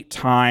like 8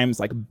 times.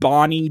 Like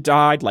Bonnie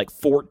died like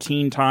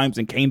 14 times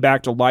and came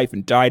back to life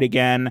and died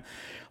again.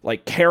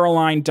 Like,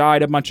 Caroline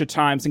died a bunch of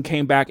times and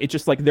came back. It's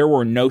just, like, there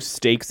were no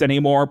stakes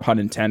anymore, pun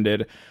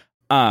intended.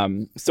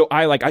 So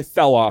I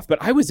fell off.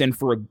 But I was in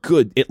for a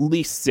good, at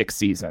least 6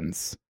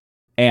 seasons.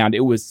 And it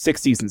was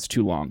 6 seasons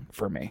too long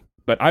for me.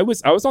 But I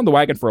was on the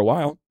wagon for a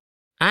while.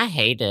 I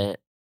hate it.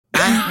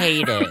 I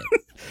hate it.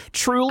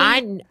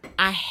 Truly?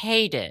 I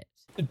hate it.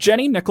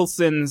 Jenny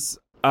Nicholson's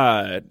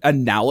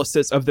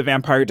analysis of the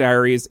Vampire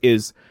Diaries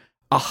is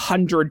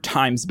 100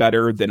 times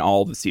better than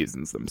all the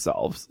seasons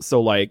themselves. So,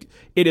 like,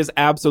 it is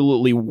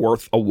absolutely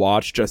worth a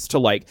watch just to,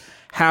 like,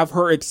 have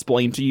her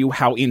explain to you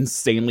how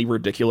insanely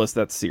ridiculous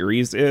that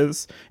series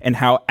is and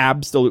how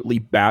absolutely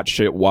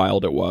batshit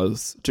wild it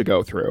was to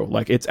go through.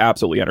 Like, it's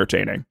absolutely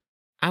entertaining.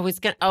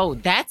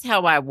 That's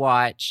how I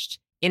watched.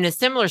 In a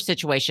similar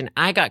situation,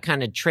 I got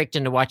kind of tricked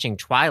into watching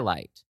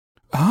Twilight.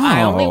 Oh.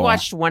 I only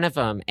watched one of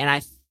them, and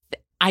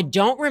I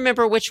don't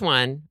remember which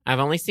one. I've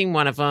only seen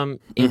one of them.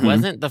 It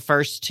wasn't the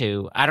first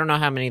 2. I don't know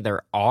how many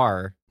there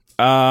are.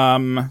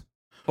 4?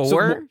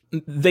 So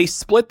they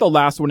split the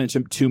last one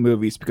into 2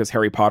 movies because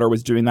Harry Potter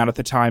was doing that at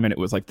the time, and it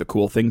was like the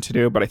cool thing to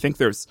do. But I think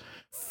there's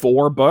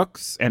 4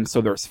 books, and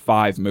so there's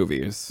 5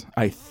 movies,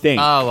 I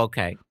think. Oh,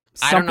 okay.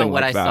 I don't know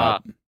what like I saw,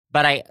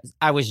 but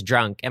I was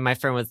drunk, and my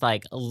friend was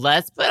like,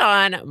 let's put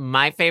on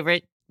my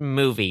favorite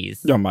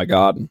movies. Oh, my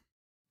God.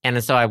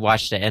 And so I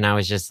watched it, and I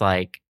was just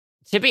like,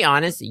 to be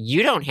honest,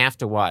 you don't have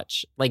to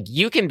watch. Like,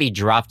 you can be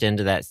dropped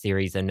into that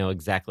series and know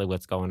exactly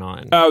what's going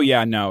on. Oh,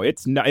 yeah, no.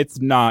 It's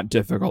not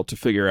difficult to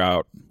figure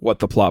out what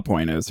the plot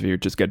point is if you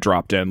just get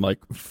dropped in, like,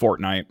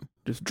 Fortnite,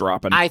 just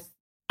dropping.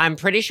 I'm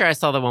pretty sure I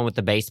saw the one with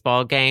the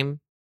baseball game.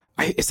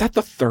 Is that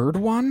the 3rd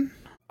one?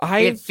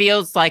 It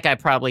feels like I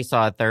probably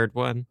saw a 3rd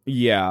one.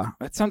 Yeah,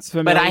 that sounds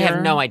familiar. But I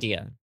have no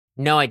idea.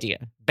 No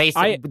idea.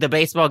 The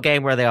baseball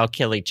game where they all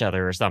kill each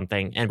other or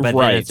something, but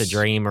then it's a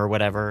dream or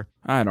whatever.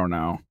 I don't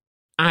know.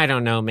 I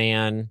don't know,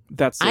 man.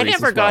 I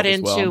never got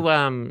into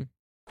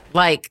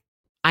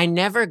I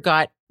never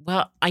got.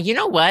 Well, you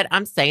know what?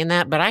 I'm saying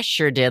that, but I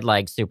sure did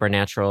like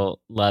supernatural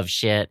love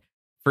shit.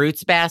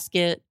 Fruits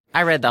Basket.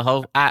 I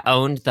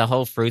owned the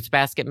whole Fruits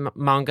Basket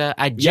manga.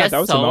 That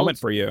was a moment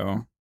for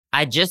you.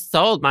 I just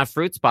sold my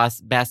Fruits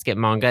Basket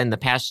manga in the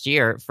past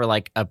year for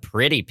like a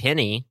pretty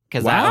penny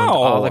because I owned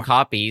all the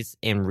copies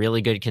in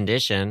really good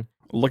condition.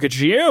 Look at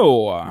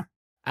you,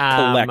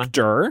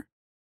 collector.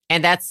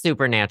 And that's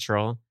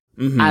supernatural.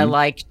 Mm-hmm. I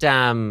liked,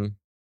 I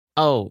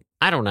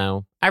don't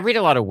know. I read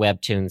a lot of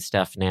webtoon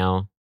stuff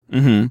now.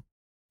 Mm-hmm.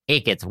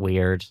 It gets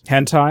weird.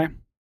 Hentai?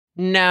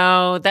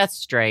 No, that's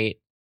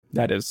straight.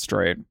 That is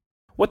straight.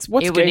 What's it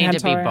would gay need hentai?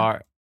 to be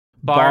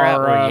bara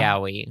or Bara.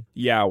 yaoi.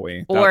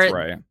 Yaoi. Or That's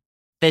right.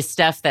 the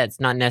stuff that's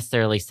not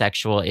necessarily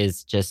sexual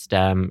is just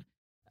a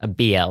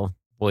BL,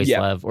 boys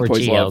love, or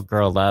boys GL, love.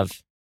 girl love.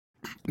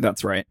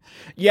 That's right.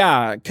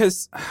 Yeah,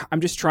 because I'm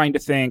just trying to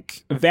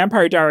think.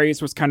 Vampire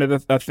Diaries was kind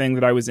of the thing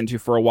that I was into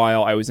for a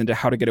while. I was into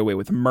How to Get Away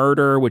with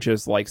Murder, which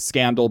is like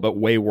Scandal, but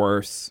way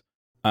worse.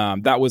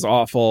 That was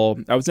awful.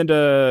 I was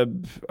into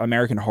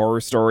American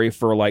Horror Story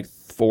for like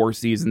 4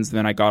 seasons, and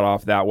then I got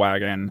off that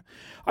wagon.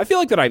 I feel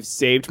like that I've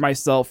saved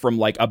myself from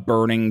like a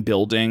burning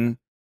building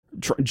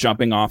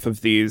jumping off of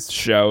these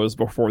shows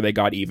before they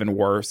got even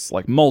worse,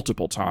 like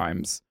multiple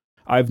times.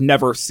 I've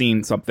never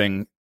seen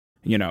something,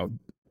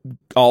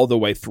 all the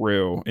way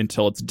through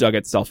until it's dug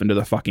itself into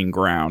the fucking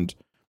ground.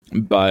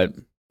 But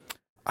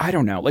I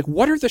don't know. Like,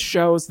 what are the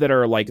shows that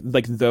are like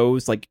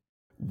those like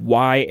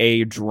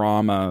YA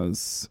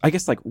dramas? I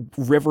guess like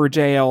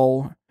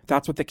Riverdale.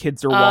 That's what the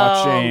kids are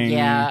watching.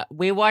 Yeah,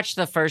 we watched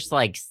the first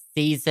like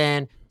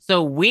season.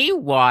 So we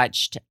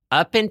watched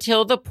up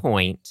until the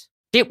point.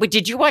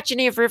 Did you watch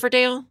any of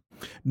Riverdale?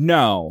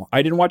 No,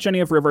 I didn't watch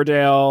any of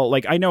Riverdale.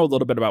 Like, I know a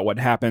little bit about what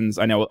happens.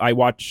 I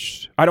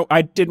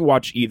didn't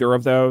watch either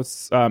of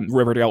those,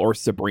 Riverdale or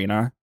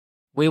Sabrina.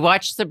 We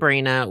watched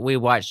Sabrina.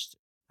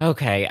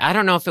 I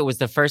don't know if it was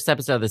the first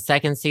episode of the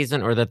second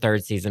season or the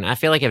third season. I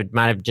feel like it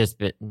might have just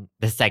been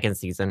the second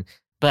season.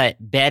 But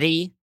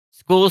Betty,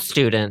 school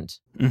student,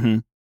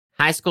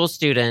 high school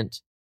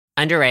student,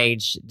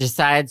 underage,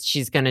 decides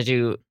she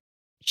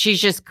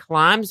just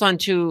climbs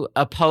onto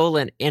a pole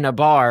in a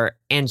bar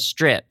and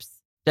strips.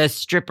 The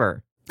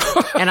stripper.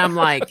 And I'm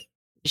like,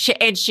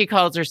 she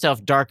calls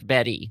herself Dark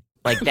Betty.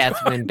 Like,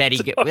 that's when Betty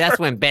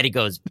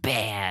goes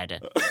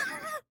bad.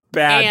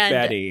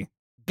 Betty.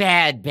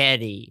 Bad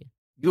Betty.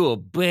 You're a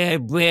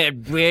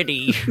bad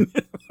Betty.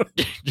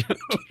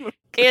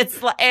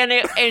 It's like,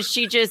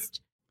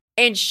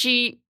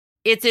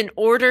 it's in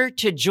order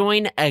to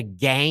join a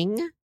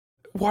gang.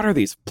 What are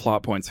these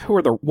plot points?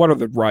 What are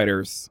the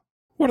writers?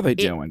 What are they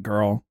doing,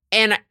 girl?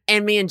 And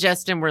me and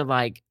Justin were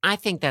like, I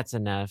think that's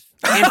enough.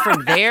 And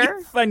from there,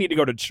 I need to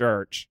go to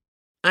church.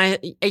 I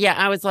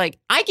was like,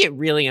 I get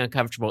really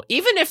uncomfortable.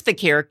 Even if the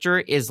character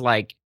is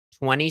like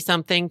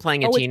 20-something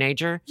playing a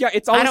teenager.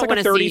 It's always like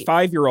a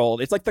 35-year-old.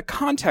 It's like the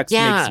context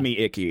makes me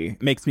icky.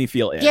 Makes me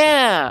feel icky.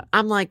 Yeah.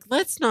 I'm like,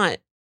 don't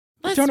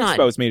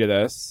expose me to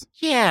this.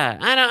 Yeah.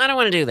 I don't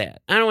want to do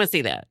that. I don't want to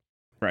see that.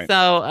 Right.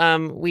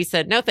 So we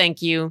said, no,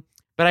 thank you.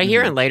 But I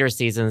hear in later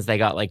seasons, they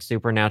got like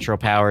supernatural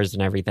powers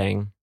and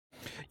everything.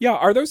 Yeah,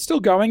 are those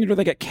still going, or do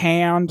they get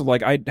canned?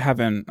 Like, I don't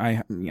know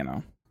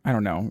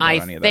about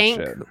any of that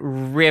shit. I think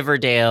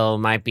Riverdale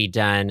might be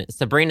done.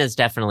 Sabrina's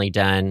definitely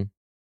done.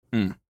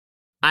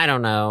 I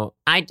don't know.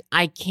 I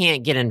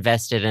can't get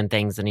invested in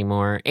things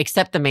anymore,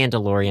 except The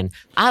Mandalorian.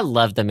 I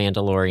love The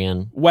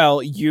Mandalorian.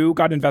 Well, you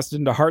got invested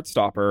into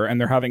Heartstopper,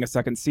 and they're having a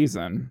second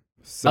season.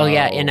 So... Oh,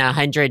 yeah, in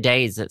 100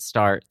 days it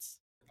starts.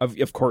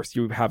 Of course,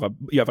 you have a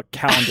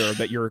calendar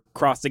that you're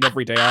crossing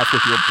every day off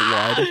with your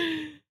blood.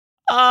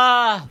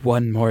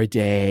 One more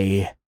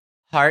day.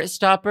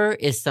 Heartstopper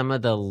is some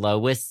of the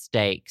lowest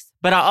stakes.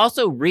 But I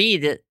also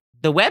read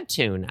the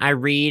webtoon. I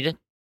read,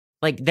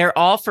 like, they're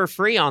all for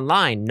free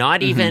online,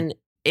 not even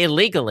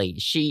illegally.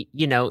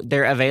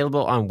 They're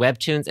available on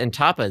webtoons and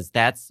Tapas.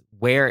 That's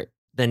where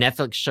the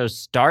Netflix show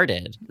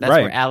started. That's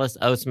where Alice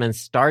Oseman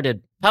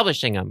started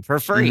publishing them for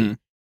free.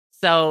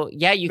 So,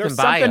 yeah, can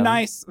buy them.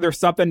 There's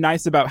something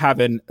nice about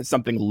having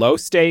something low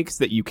stakes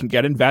that you can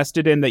get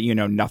invested in that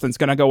nothing's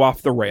going to go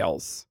off the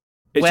rails.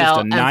 It's just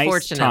a nice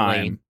unfortunately,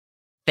 time.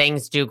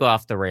 Things do go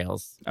off the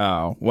rails.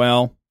 Oh,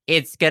 well.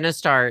 It's going to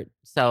start.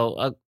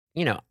 So,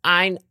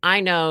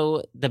 I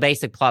know the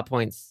basic plot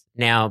points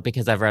now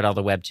because I've read all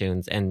the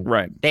webtoons, and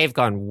they've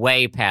gone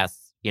way past,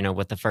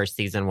 what the first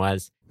season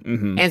was.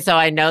 And so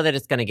I know that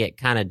it's going to get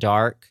kind of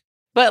dark.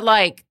 But,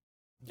 like,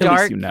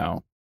 dark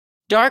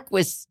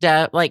with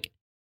stuff,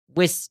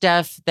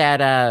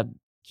 that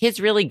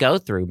kids really go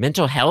through,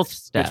 mental health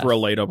stuff. It's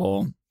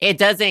relatable.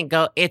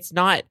 It's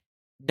not,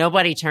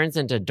 nobody turns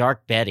into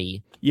Dark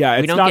Betty.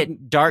 Yeah, we don't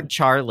get Dark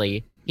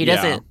Charlie. He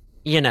doesn't,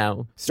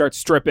 start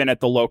stripping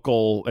at the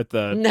local,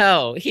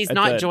 No, he's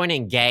not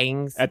joining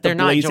gangs. They're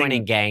not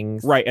joining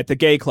gangs. Right, at the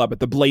gay club, at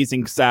the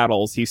Blazing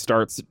Saddles, he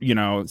starts,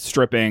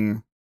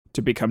 stripping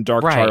to become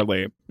Dark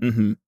Charlie.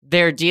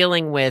 They're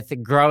dealing with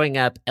growing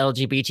up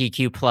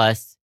LGBTQ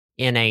plus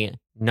in a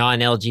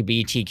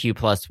non-LGBTQ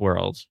plus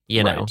world,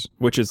 know?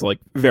 Which is, like,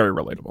 very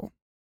relatable.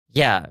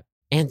 Yeah.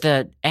 And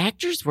the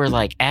actors were,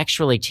 like,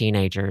 actually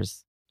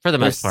teenagers for the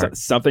most part.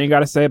 Something you got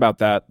to say about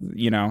that,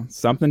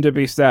 something to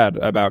be said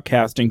about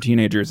casting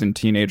teenagers in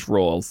teenage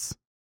roles.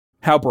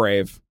 How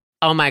brave.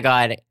 Oh, my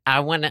God. I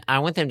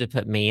want them to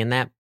put me in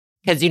that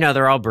because,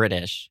 they're all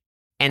British.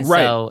 And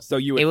so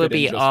it would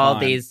be all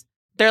these,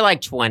 they're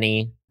like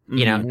 20,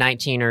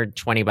 19 or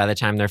 20 by the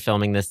time they're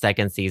filming the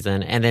second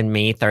season. And then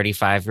me,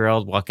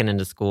 35-year-old, walking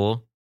into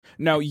school.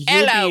 No,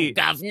 Hello,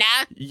 governor.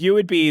 You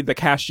would be the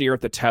cashier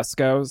at the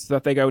Tesco's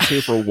that they go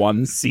to for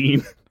one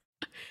scene.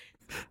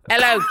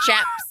 Hello,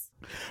 chaps.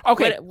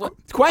 Okay,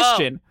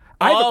 question.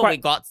 We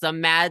got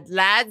some mad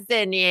lads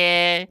in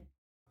here.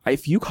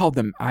 If you called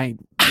them,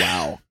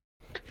 wow.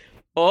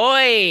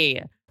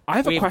 Oi. I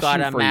have a question for you. We've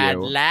got a mad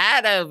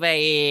lad over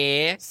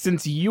here.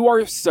 Since you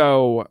are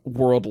so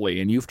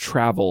worldly and you've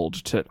traveled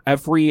to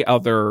every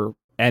other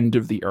end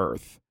of the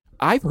earth,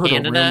 I've heard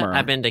a rumor.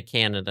 I've been to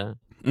Canada.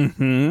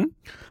 Mm-hmm.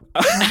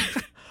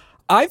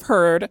 I've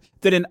heard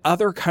that in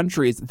other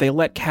countries, they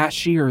let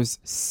cashiers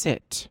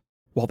sit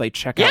while they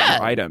check out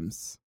their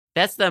items.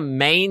 That's the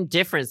main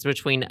difference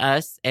between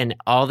us and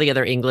all the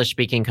other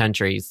English-speaking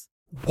countries.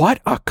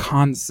 What a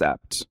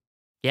concept.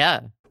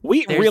 Yeah.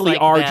 We really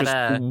are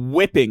just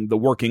whipping the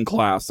working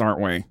class, aren't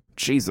we?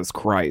 Jesus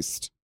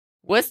Christ.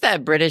 What's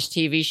that British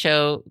TV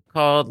show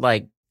called?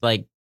 Like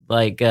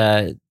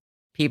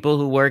people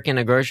who work in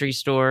a grocery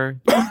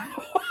store?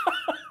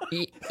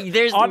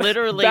 There's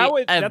literally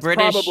a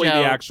British probably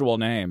show. The actual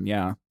name,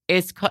 yeah.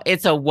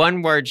 It's a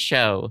one-word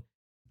show.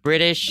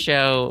 British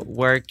show,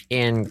 work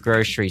in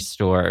grocery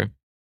store.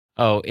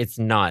 Oh, it's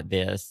not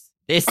this.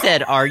 They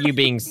said, "Are you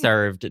being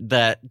served?"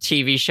 The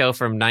TV show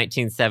from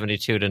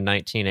 1972 to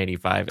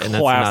 1985, and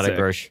Classic.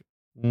 That's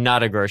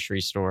not a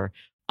grocery store.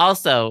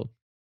 Also,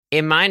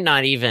 it might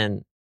not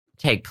even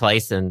take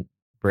place in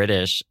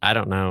British. I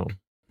don't know.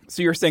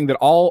 So you're saying that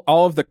all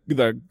of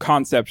the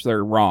concepts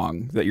are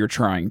wrong that you're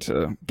trying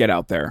to get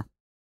out there?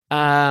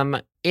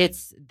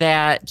 It's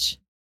that.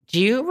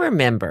 Do you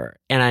remember?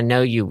 And I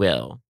know you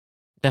will.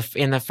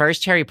 In the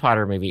first Harry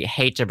Potter movie,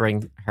 hate to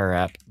bring her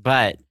up,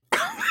 but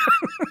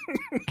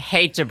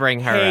hate to bring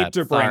her up.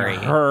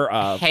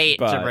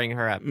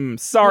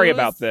 Sorry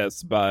about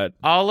this, but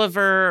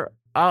Oliver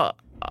Sean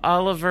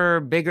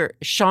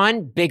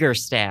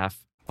Biggerstaff.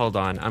 Hold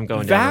on, I'm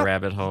going down a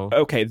rabbit hole.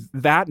 Okay,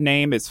 that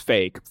name is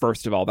fake.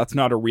 First of all, that's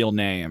not a real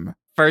name.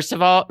 First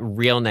of all,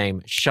 real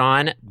name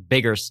Sean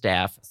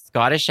Biggerstaff,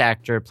 Scottish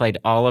actor, played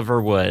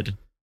Oliver Wood.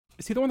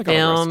 Is he the one that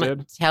got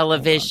arrested?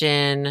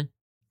 Television.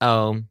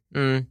 Oh,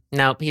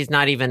 nope, he's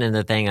not even in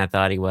the thing I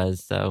thought he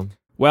was, so.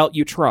 Well,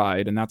 you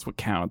tried, and that's what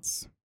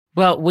counts.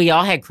 Well, we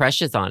all had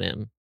crushes on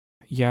him.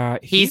 Yeah.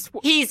 He's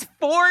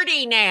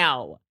 40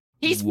 now.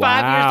 He's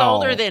 5 years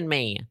older than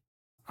me.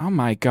 Oh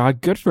my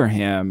God, good for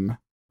him.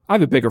 I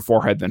have a bigger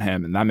forehead than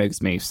him, and that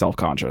makes me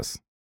self-conscious.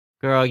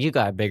 Girl, you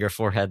got a bigger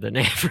forehead than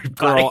everybody.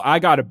 Girl, I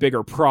got a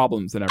bigger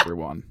problems than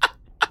everyone.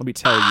 Let me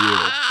tell you.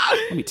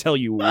 Let me tell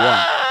you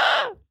what.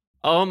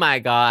 Oh my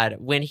God.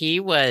 When he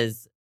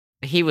was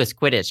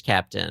Quidditch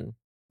captain.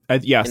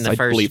 Yes, I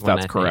believe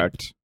that's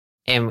correct.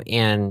 And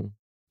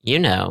you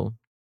know,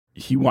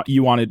 you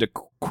wanted to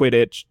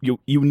Quidditch.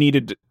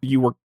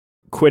 You were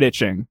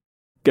Quidditching.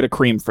 Get a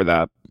cream for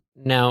that.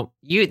 No,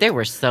 there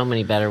were so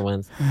many better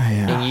ones.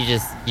 Yeah. And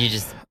you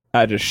just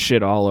I just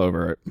shit all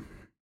over it. Okay.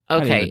 I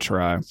didn't even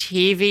try.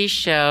 TV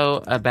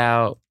show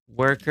about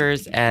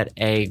workers at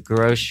a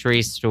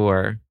grocery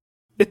store.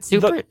 It's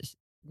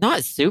not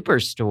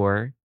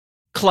Superstore.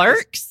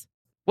 Clerks?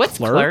 What's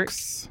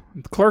Clerks?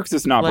 Clerks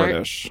is not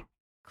British.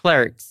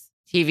 Clerks.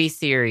 TV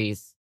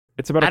series.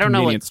 It's about a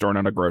convenience store,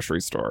 not a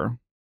grocery store.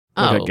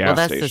 Like a gas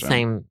that's station. The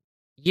same.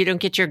 You don't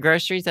get your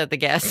groceries at the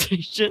gas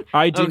station?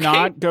 I do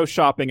not go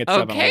shopping at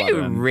 7-Eleven. Okay,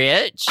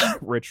 Rich.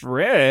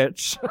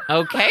 Rich.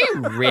 Okay,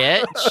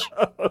 Rich.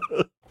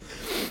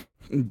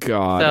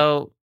 God.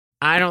 So,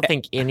 I don't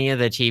think any of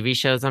the TV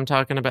shows I'm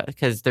talking about,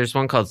 because there's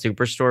one called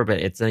Superstore, but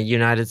it's a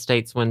United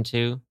States one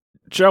too.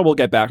 Joe will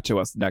get back to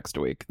us next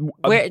week.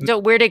 Where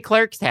did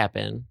Clerks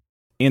happen?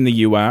 In the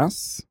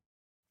U.S.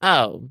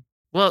 Oh,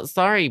 well,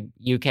 sorry,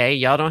 UK.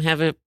 Y'all don't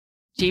have a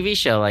TV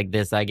show like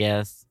this, I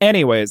guess.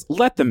 Anyways,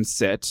 let them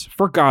sit.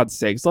 For God's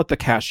sakes, let the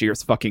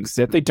cashiers fucking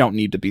sit. They don't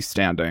need to be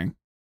standing.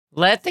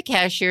 Let the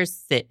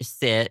cashiers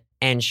sit.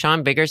 And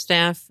Sean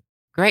Biggerstaff,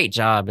 great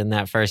job in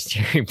that first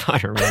Harry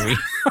Potter movie.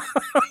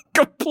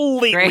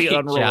 Completely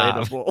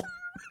unrelatable.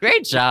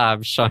 Great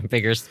job, Sean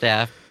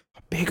Biggerstaff.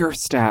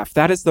 Biggerstaff.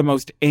 That is the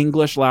most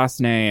English last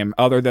name,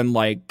 other than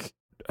like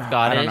Scottish.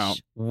 I don't know.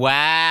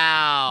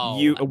 Wow.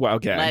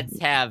 Okay. Let's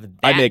have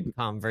that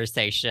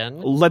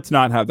conversation. Let's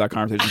not have that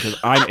conversation because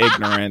I'm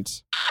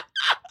ignorant.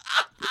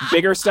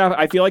 Biggerstaff.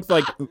 I feel like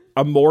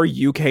a more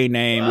UK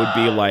name would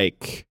be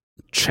like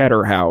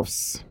Cheddar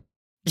House.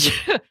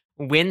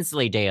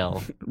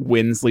 Wensleydale.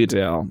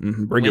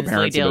 Mm-hmm. Bring your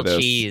parents into this.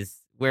 Cheese,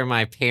 where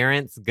my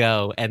parents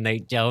go and they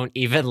don't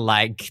even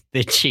like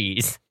the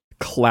cheese.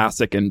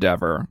 Classic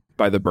endeavor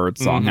by the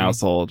Birdsong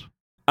household.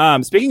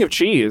 Speaking of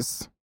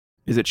cheese,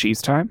 is it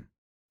cheese time?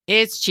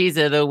 It's cheese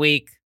of the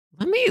week.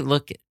 Let me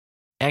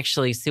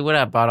see what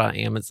I bought on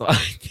Amazon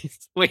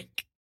this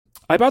week.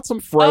 I bought some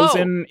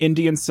frozen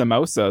Indian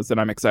samosas that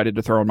I'm excited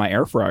to throw in my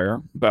air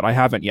fryer, but I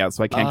haven't yet,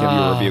 so I can't give you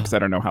a review because I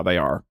don't know how they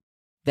are.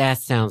 That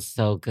sounds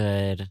so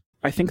good.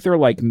 I think they're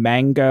like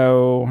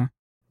mango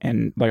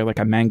and like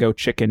a mango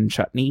chicken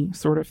chutney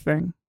sort of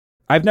thing.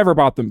 I've never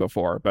bought them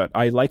before, but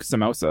I like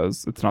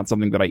samosas. It's not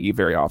something that I eat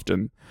very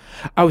often.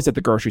 I was at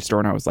the grocery store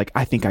and I was like,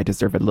 I think I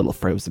deserve a little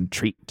frozen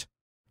treat.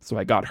 So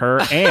I got her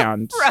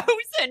and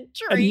frozen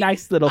treat. A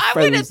nice little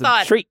frozen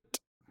treat.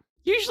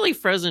 Usually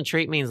frozen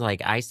treat means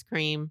like ice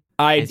cream.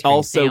 I Ice cream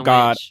also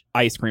got sandwich.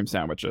 ice cream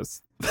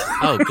sandwiches.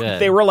 Oh, good.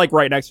 They were like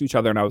right next to each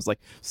other, and I was like,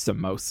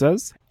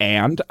 samosas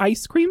and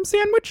ice cream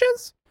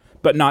sandwiches,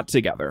 but not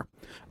together.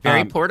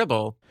 Very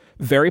portable.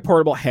 Very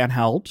portable,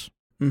 handheld.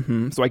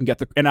 So I can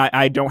get and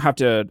I don't have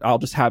to. I'll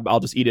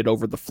just eat it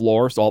over the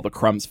floor, so all the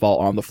crumbs fall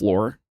on the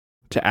floor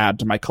to add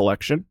to my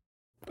collection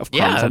of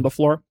crumbs on the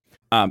floor.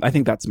 I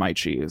think that's my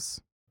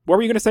cheese. What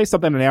were you going to say?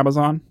 Something on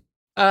Amazon?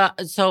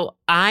 So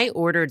I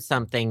ordered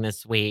something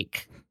this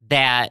week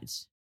that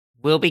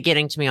will be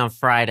getting to me on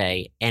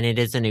Friday, and it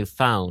is a new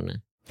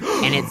phone.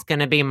 And it's going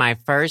to be my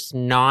first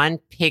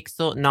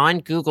non-Pixel,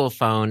 non-Google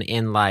phone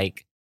in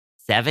like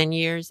 7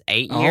 years,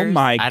 8 years. Oh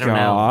my I don't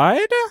God.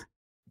 know.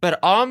 But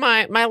all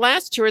my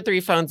last 2 or 3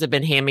 phones have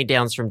been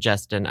hand-me-downs from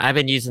Justin. I've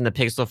been using the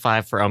Pixel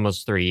 5 for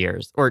almost 3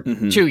 years, or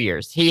 2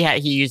 years. He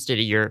used it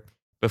a year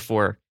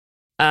before.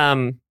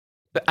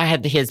 But I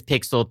had his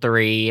Pixel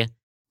 3.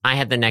 I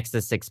had the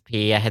Nexus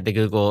 6P. I had the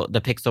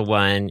Pixel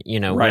 1,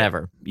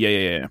 whatever.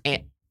 Yeah.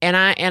 And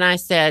I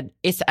said,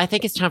 I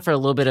think it's time for a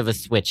little bit of a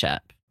switch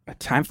up. A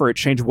time for a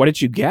change. What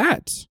did you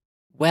get?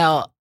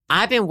 Well,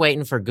 I've been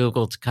waiting for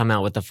Google to come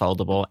out with the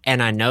foldable,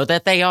 and I know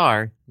that they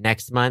are.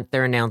 Next month,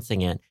 they're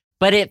announcing it.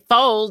 But it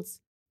folds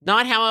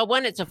not how I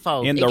want it to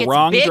fold. In the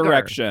wrong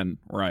direction.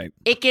 Right.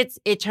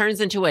 It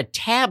turns into a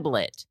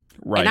tablet.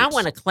 Right. And I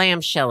want a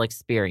clamshell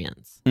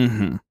experience.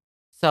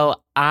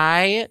 So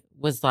I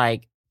was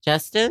like,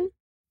 Justin,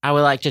 I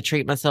would like to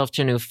treat myself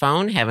to a new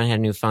phone. Haven't had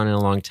a new phone in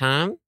a long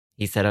time.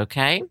 He said,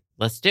 okay,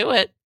 let's do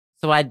it.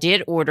 So I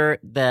did order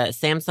the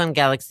Samsung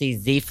Galaxy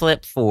Z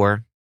Flip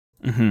 4.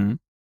 And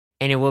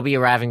it will be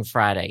arriving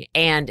Friday.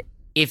 And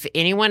if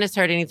anyone has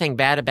heard anything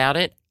bad about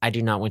it, I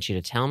do not want you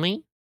to tell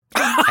me.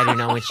 I do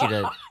not want you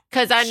to,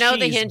 because I know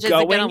the hinges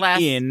are going to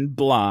last. In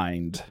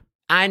blind.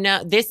 I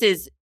know this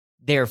is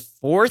their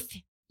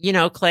 4th,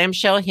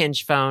 clamshell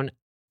hinge phone.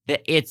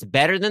 It's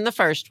better than the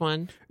first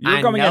one.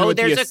 You're going in with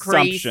the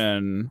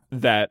assumption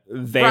that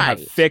they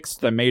have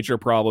fixed the major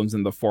problems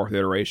in the 4th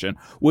iteration,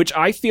 which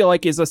I feel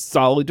like is a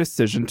solid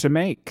decision to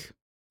make.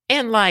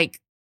 And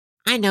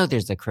I know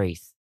there's a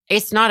crease.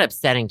 It's not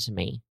upsetting to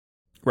me.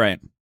 Right.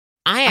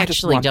 I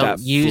actually don't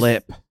use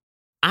flip.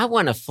 I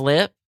want to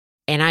flip,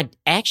 and I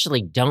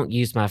actually don't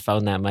use my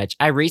phone that much.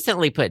 I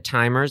recently put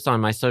timers on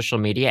my social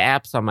media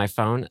apps on my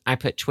phone. I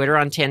put Twitter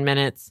on 10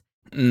 minutes.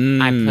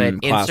 I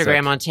put classic.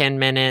 Instagram on 10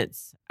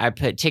 minutes. I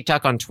put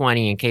TikTok on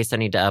 20 in case I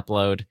need to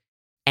upload.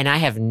 And I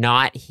have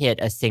not hit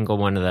a single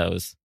one of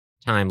those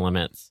time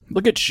limits.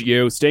 Look at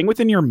you, staying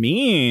within your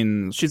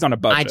means. She's on a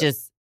budget.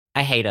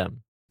 I hate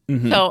them.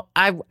 So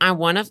I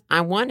want it.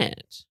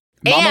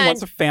 Mama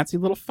wants a fancy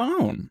little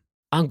phone.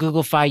 On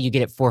Google Fi, you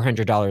get it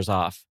 $400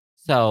 off.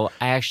 So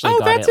I actually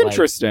got it. Oh, that's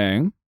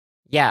interesting.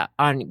 Yeah,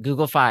 on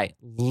Google Fi,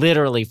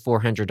 literally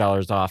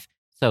 $400 off.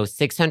 So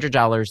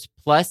 $600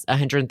 plus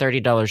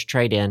 $130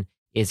 trade-in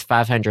is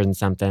 $500 and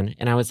something.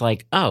 And I was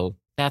like, oh,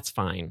 that's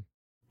fine.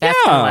 That's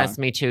going to last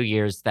me 2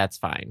 years. That's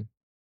fine.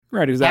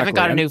 Right, exactly. I haven't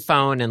got a new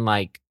phone in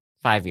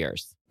 5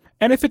 years.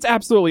 And if it's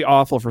absolutely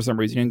awful for some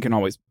reason, you can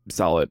always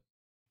sell it.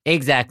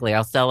 Exactly.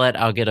 I'll sell it.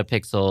 I'll get a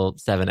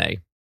Pixel 7a.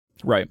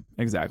 Right,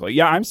 exactly.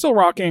 Yeah, I'm still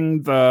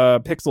rocking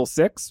the Pixel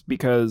 6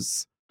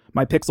 because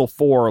my Pixel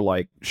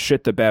 4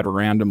 shit the bed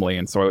randomly,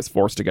 and so I was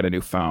forced to get a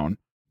new phone.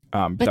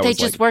 But they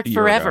just work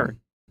forever. Ago.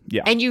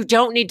 Yeah. And you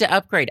don't need to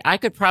upgrade. I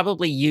could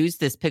probably use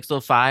this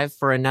Pixel 5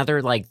 for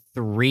another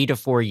 3 to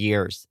 4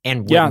 years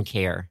and wouldn't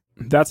care.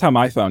 That's how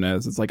my phone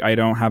is. It's I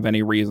don't have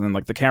any reason.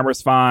 The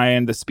camera's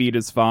fine, the speed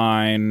is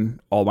fine,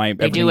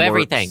 they do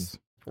everything. Works.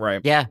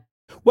 Right. Yeah.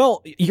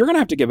 Well, you're going to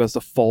have to give us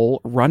a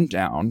full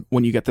rundown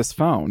when you get this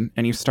phone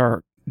and you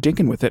start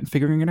dinking with it and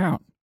figuring it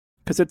out.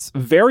 Because it's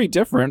very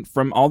different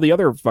from all the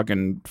other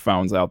fucking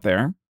phones out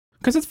there.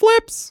 Because it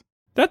flips.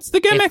 That's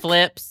the gimmick. It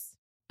flips.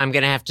 I'm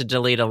going to have to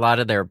delete a lot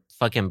of their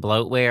fucking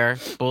bloatware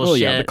bullshit. Oh,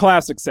 yeah, the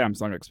classic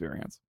Samsung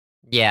experience.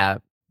 Yeah,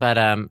 but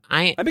I'm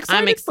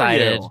excited.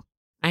 For you.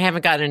 I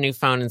haven't gotten a new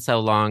phone in so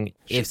long.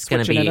 It's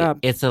going to be,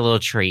 it's a little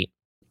treat.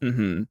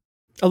 A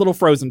little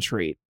frozen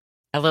treat.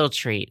 A little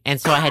treat. And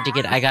so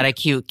I got a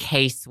cute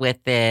case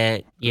with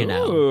it,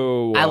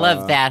 Ooh, I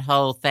love that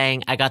whole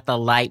thing. I got the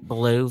light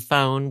blue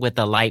phone with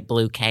the light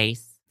blue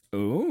case.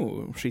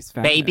 Ooh, she's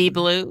fat. Baby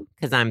blue,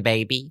 because I'm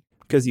baby.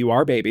 Because you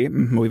are baby.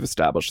 We've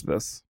established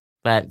this.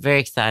 But very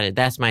excited.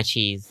 That's my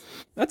cheese.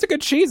 That's a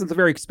good cheese. It's a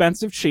very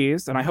expensive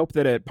cheese, and I hope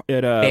that it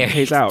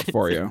pays out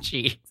for you.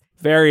 Cheese.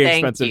 Very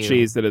expensive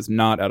cheese that is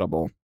not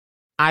edible.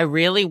 I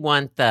really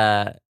want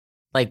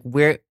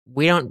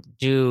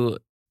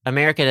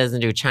America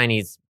doesn't do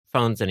Chinese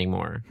phones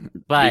anymore.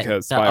 But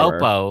because the spyware.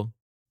 Oppo,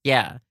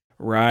 yeah.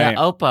 Right.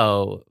 The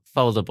Oppo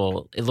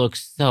foldable, it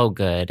looks so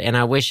good. And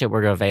I wish it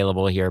were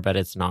available here, but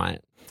it's not.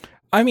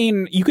 I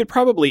mean, you could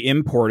probably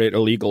import it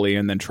illegally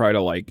and then try to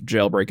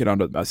jailbreak it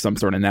onto some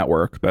sort of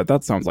network, but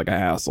that sounds like a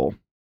hassle.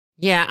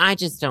 Yeah, I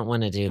just don't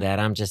want to do that.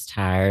 I'm just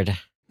tired.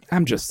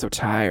 I'm just so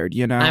tired,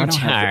 I'm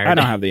tired. I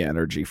don't have the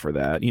energy for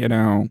that,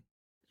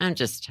 I'm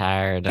just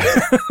tired.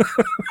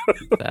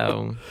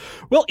 So,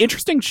 Well,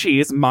 interesting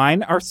cheese.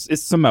 Mine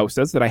is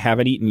samosas that I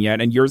haven't eaten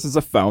yet, and yours is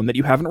a phone that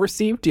you haven't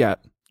received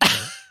yet.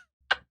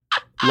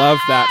 Love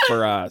that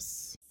for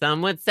us.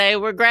 some would say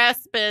we're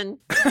grasping.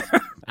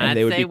 I'd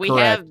they would say be we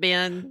correct. have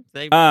been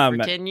for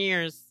 10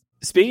 years.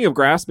 Speaking of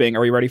grasping,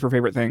 are we ready for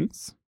favorite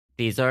things?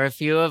 These are a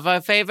few of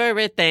our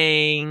favorite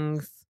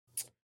things.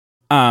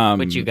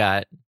 What you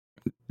got?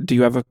 Do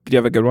you have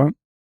a good one?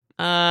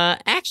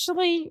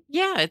 Actually,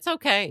 yeah, it's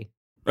okay.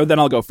 Or then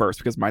I'll go first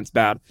because mine's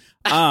bad.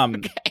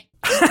 Okay.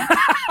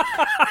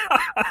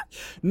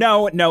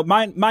 No,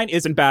 mine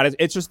isn't bad.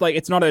 It's just like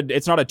it's not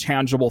a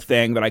tangible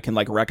thing that I can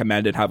like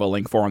recommend and have a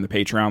link for on the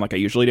Patreon like I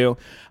usually do.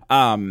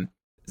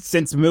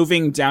 Since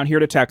moving down here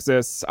to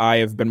Texas, I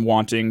have been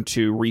wanting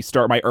to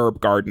restart my herb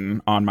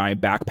garden on my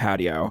back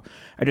patio.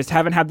 I just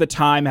haven't had the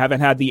time, haven't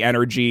had the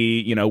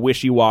energy,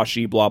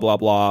 wishy-washy, blah, blah,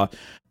 blah.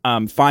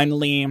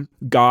 Finally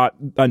got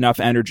enough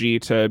energy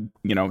to,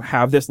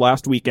 have this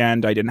last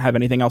weekend. I didn't have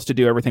anything else to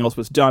do. Everything else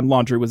was done.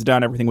 Laundry was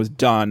done. Everything was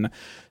done.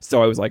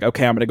 So I was like,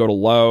 okay, I'm going to go to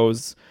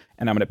Lowe's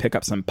and I'm going to pick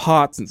up some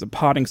pots and some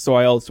potting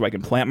soil so I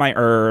can plant my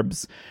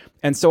herbs.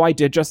 And so I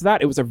did just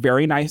that. It was a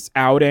very nice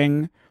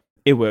outing.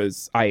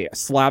 I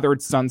slathered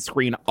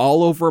sunscreen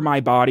all over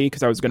my body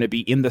because I was going to be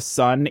in the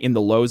sun in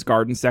the Lowe's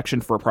garden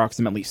section for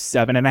approximately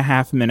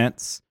 7.5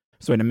 minutes.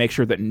 So I had to make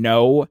sure that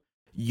no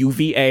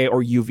UVA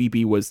or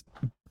UVB was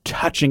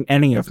touching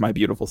any of my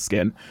beautiful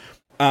skin.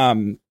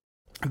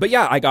 But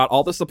yeah, I got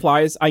all the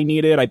supplies I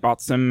needed. I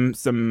bought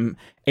some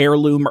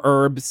heirloom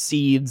herb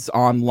seeds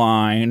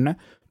online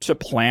to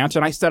plant,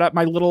 and I set up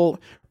my little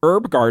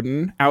herb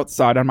garden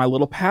outside on my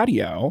little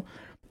patio.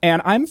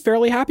 And I'm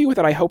fairly happy with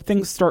it. I hope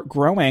things start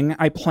growing.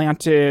 I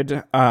planted,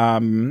 so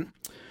I'm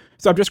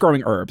just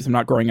growing herbs. I'm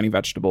not growing any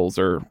vegetables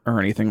or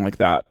anything like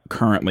that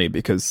currently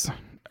because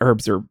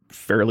herbs are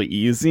fairly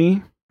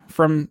easy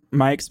from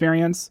my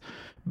experience.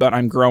 But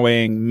I'm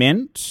growing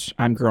mint,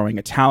 I'm growing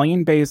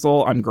Italian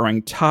basil, I'm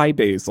growing Thai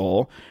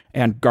basil,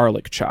 and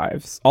garlic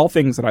chives. All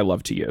things that I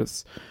love to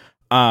use.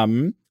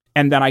 And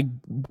then I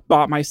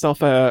bought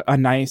myself a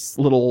nice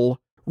little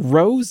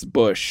rose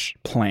bush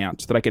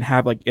plant that I can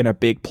have like in a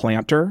big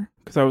planter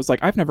because I was like,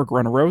 I've never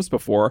grown a rose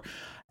before.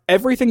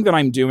 Everything that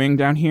I'm doing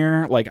down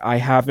here, like I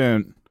have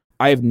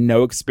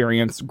no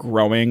experience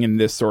growing in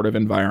this sort of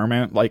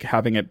environment, like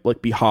having it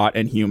like be hot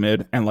and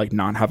humid and like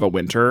not have a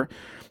winter.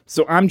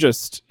 So I'm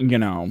just,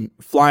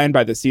 flying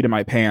by the seat of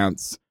my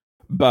pants,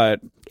 but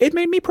it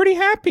made me pretty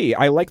happy.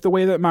 I like the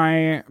way that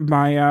my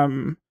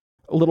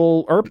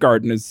little herb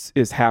garden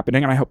is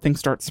happening, and I hope things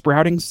start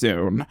sprouting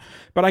soon.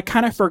 But I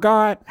kind of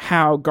forgot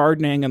how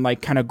gardening and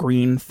like kind of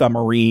green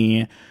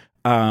thumbery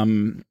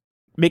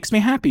makes me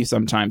happy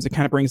sometimes. It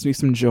kind of brings me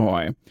some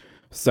joy.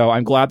 So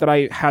I'm glad that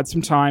I had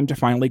some time to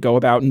finally go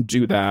about and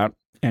do that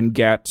and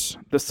get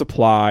the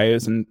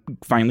supplies and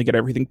finally get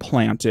everything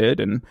planted.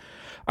 And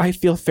I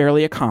feel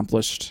fairly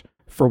accomplished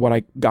for what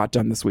I got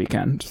done this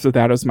weekend. So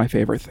that was my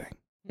favorite thing.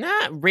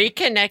 Not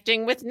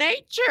reconnecting with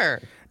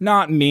nature.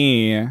 Not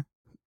me.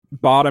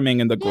 Bottoming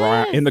in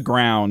the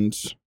ground,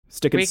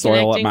 sticking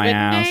soil up my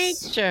ass.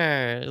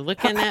 Nature,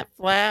 looking at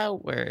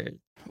flowers.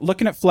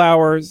 Looking at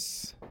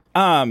flowers.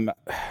 Do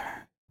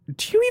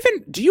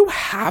you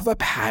have a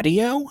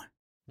patio?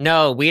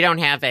 No, we don't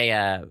have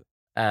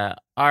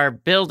our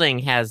building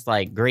has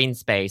like green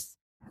space.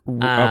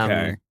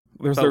 Okay.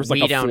 There's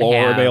like a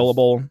floor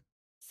available.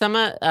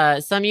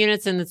 Some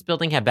units in this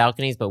building have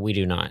balconies, but we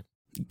do not.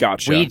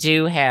 Gotcha. We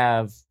do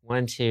have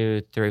 1,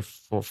 2, 3,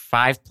 4,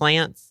 5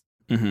 plants.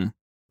 Mm-hmm.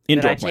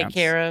 Indoor plants. Take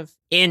care of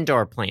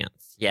indoor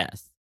plants.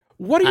 Yes.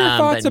 What are your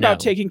thoughts about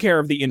taking care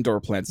of the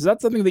indoor plants? Is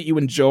that something that you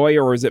enjoy,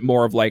 or is it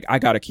more of like, I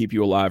got to keep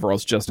you alive or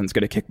else Justin's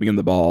going to kick me in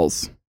the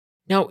balls?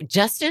 No,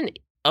 Justin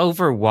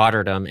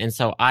overwatered them, and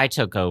so I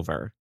took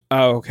over.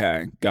 Oh,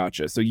 okay.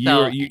 Gotcha. So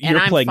you're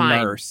playing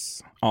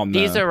nurse on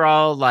These are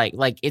all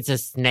like it's a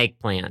snake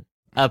plant,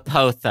 a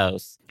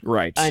pothos.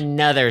 Right.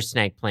 Another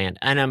snake plant,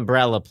 an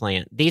umbrella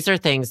plant. These are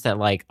things that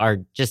like are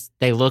just,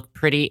 they look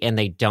pretty and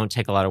they don't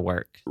take a lot of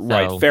work. So,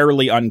 right.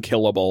 Fairly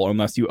unkillable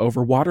unless you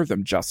overwater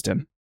them,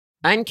 Justin.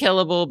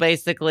 Unkillable,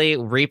 basically.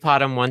 Repot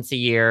them once a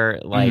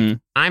year. Like,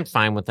 I'm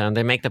fine with them.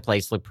 They make the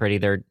place look pretty.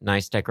 They're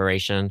nice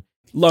decoration.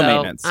 Low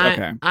maintenance.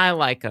 Okay. I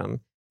like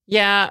them.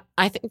 Yeah,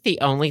 I think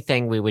the only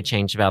thing we would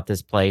change about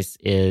this place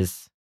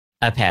is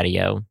a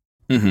patio.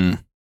 Mm-hmm.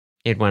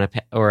 You'd want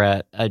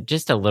a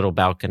just a little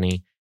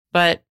balcony.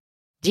 But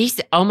DC,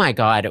 oh my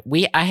God,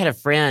 I had a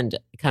friend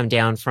come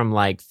down from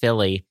like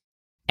Philly,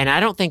 and I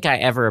don't think I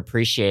ever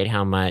appreciate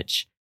how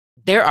much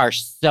there are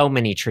so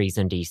many trees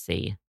in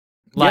DC.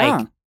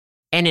 And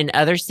in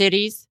other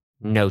cities,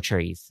 no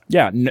trees.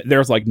 Yeah,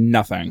 there's like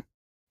nothing.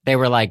 They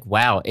were like,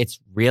 wow, it's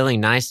really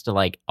nice to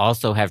like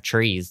also have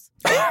trees.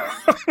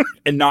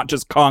 And not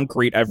just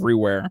concrete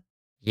everywhere.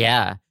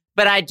 Yeah.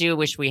 But I do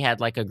wish we had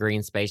like a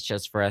green space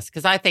just for us,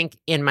 because I think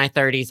in my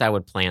 30s I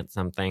would plant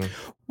something.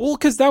 Well,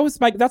 because that's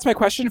my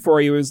question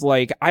for you is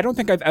like, I don't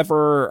think I've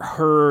ever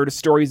heard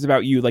stories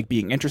about you like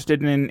being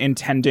interested in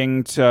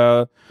tending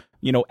to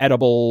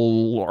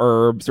edible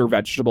herbs or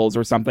vegetables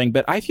or something.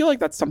 But I feel like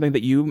that's something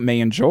that you may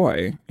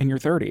enjoy in your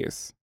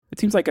 30s. It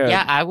seems like a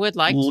I would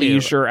like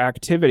leisure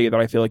activity that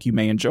I feel like you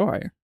may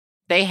enjoy.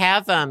 They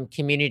have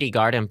community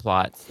garden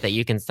plots that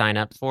you can sign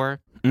up for.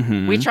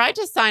 Mm-hmm. We tried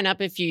to sign up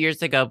a few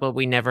years ago, but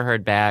we never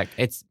heard back.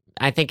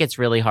 I think it's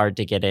really hard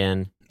to get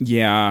in.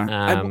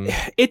 Yeah.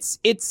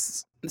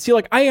 See,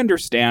 like, I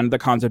understand the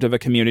concept of a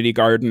community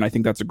garden. I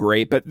think that's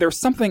great, but there's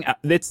something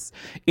it's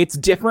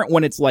different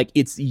when it's like,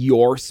 it's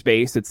your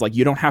space. It's like,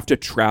 you don't have to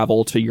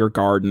travel to your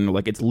garden.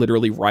 Like, it's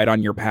literally right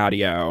on your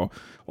patio.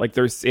 Like,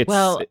 it's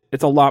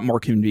a lot more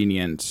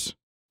convenient.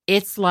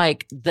 It's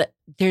like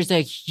there's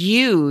a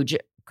huge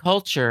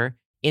culture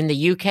in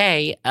the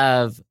UK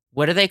of,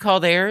 what do they call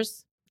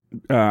theirs?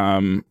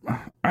 I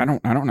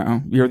don't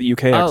know. You're the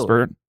UK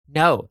expert.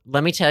 No,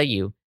 let me tell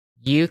you.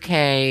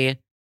 UK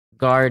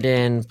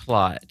garden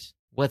plot.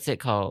 What's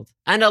it called?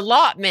 An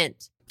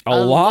allotment.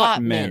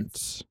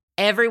 Allotment.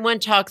 Everyone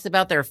talks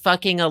about their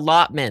fucking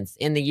allotments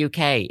in the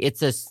UK.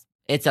 It's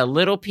a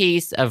little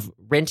piece of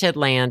rented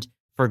land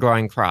for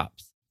growing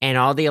crops. And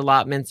all the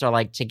allotments are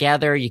like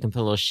together. You can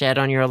put a little shed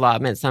on your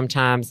allotment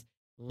sometimes.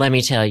 Let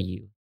me tell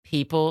you,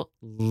 people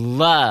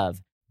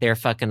love their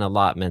fucking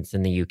allotments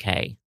in the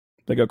UK.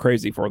 They go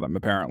crazy for them,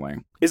 apparently.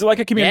 Is it like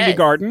a community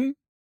garden?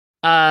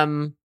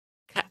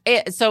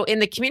 So in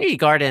the community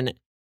garden,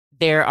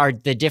 there are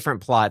the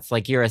different plots.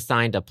 Like, you're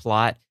assigned a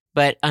plot,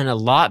 but an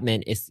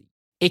allotment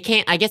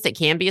I guess it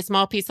can be a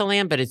small piece of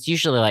land, but it's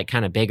usually like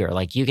kind of bigger.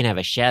 Like, you can have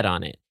a shed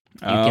on it.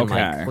 You can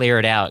like clear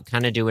it out,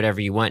 kind of do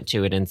whatever you want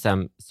to it in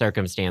some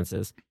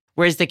circumstances.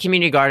 Whereas the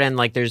community garden,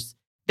 like, there's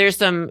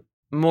some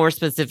more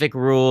specific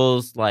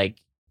rules, like,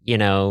 you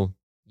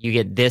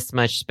get this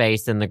much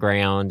space in the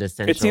ground,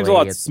 essentially. It seems a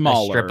lot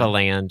smaller. A strip of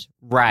land.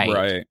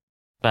 Right.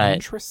 But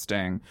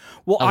interesting.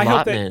 Well, I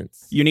hope that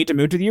you need to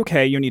move to the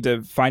UK. You need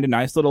to find a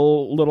nice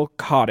little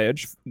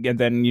cottage, and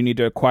then you need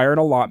to acquire an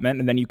allotment,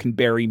 and then you can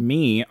bury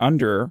me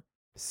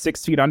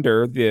 6 feet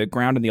under the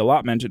ground in the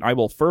allotment, and I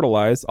will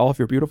fertilize all of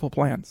your beautiful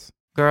plants.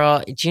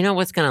 Girl, do you know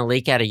what's going to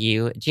leak out of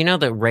you? Do you know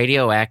the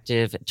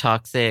radioactive,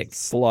 toxic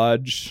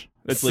sludge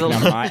that's leaking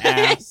out of my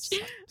ass?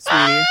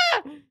 Sweetie.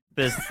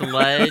 The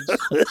sludge.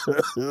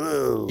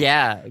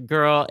 Yeah,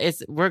 girl,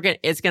 it's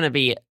going to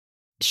be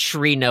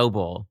Sri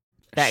Noble.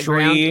 That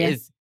ground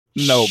is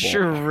Noble.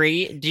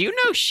 Do you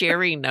know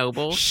Sherry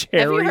Noble?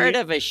 Sherry, have you heard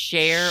of a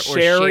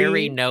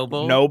Sherry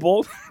Noble?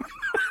 Noble?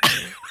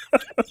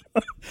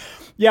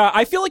 Yeah,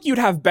 I feel like you'd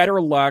have better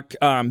luck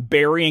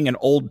burying an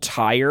old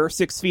tire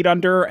 6 feet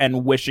under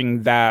and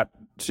wishing that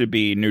to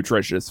be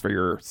nutritious for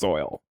your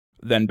soil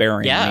than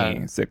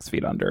burying me 6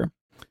 feet under.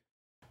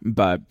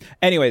 But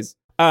anyways,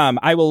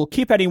 I'll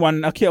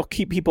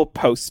keep people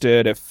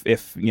posted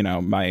if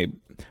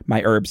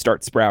my herbs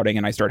start sprouting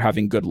and I start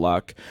having good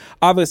luck.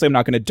 Obviously, I'm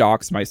not going to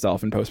dox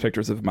myself and post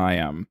pictures of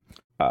my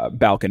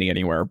balcony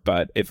anywhere.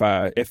 But if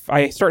I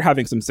start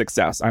having some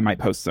success, I might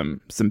post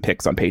some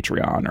pics on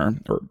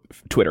Patreon or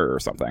Twitter or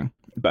something.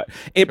 But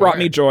it brought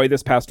me joy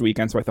this past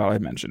weekend, so I thought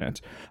I'd mention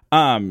it.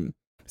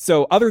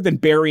 So other than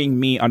burying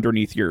me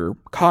underneath your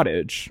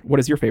cottage, what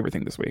is your favorite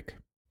thing this week?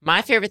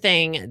 My favorite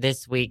thing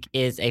this week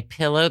is a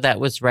pillow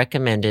that was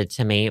recommended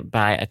to me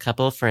by a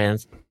couple of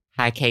friends.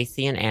 Hi,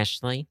 Casey and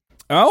Ashley.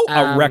 Oh,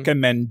 a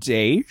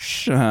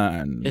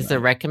recommendation. It's a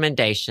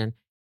recommendation.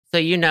 So,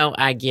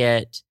 I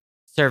get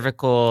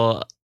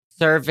cervicogenic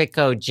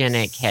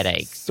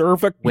headaches.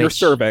 Your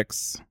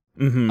cervix.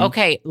 Mm-hmm.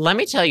 Okay, let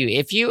me tell you,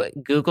 if you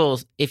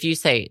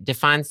say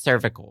define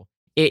cervical,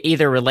 it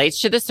either relates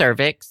to the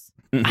cervix.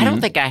 Mm-hmm. I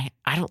don't think I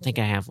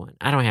have one.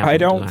 I don't have one. I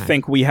don't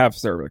think we have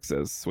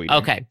cervixes, sweetie.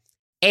 Okay.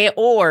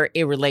 Or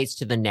it relates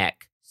to the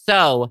neck.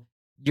 So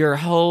your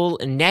whole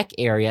neck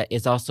area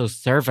is also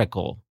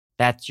cervical.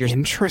 That's your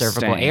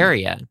cervical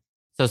area.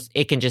 So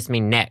it can just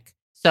mean neck.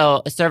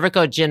 So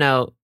cervical,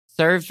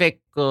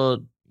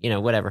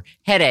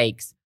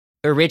 headaches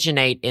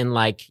originate in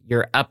like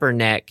your upper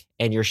neck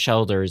and your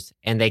shoulders,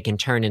 and they can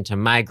turn into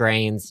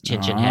migraines,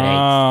 tension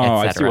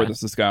headaches, etc. I see where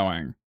this is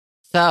going.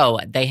 So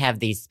they have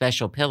these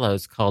special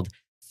pillows called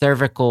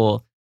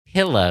cervical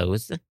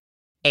pillows.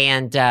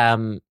 And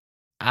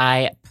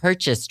I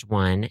purchased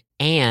one,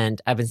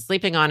 and I've been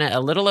sleeping on it a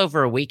little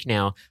over a week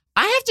now.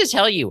 I have to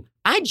tell you,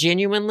 I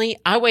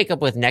wake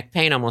up with neck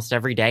pain almost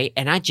every day,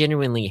 and I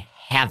genuinely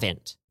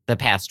haven't the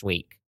past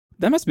week.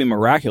 That must be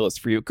miraculous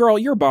for you. Girl,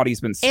 your body's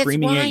been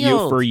screaming at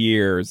you for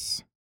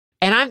years.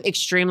 And I'm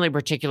extremely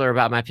particular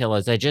about my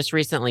pillows. I just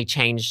recently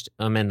changed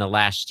them in the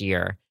last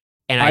year.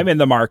 And I'm in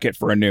the market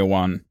for a new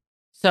one.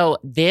 So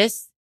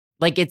this,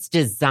 it's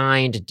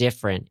designed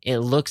different. It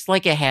looks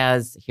like it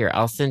has, here,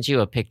 I'll send you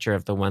a picture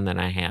of the one that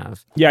I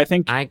have. Yeah, I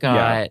think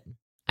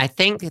I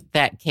think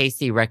that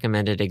Casey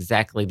recommended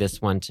exactly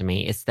this one to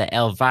me. It's the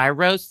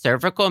Elvira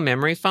Cervical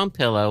Memory Foam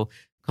Pillow,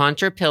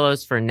 contour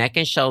pillows for neck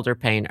and shoulder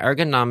pain,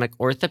 ergonomic,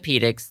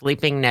 orthopedic,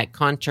 sleeping neck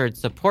contoured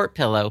support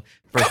pillow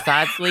for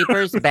side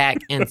sleepers, back,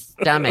 and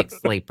stomach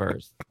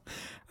sleepers.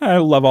 I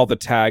love all the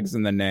tags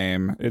in the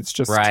name. It's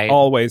just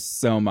always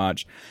so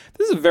much.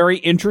 This is a very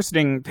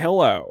interesting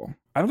pillow.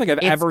 I don't think I've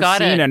ever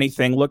seen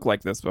anything look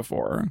like this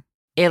before.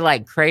 It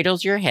like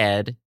cradles your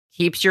head,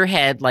 keeps your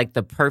head like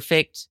the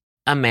perfect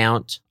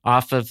amount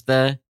off of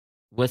the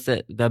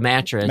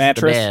mattress,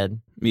 the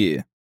bed.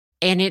 Yeah.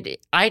 And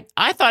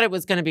I thought it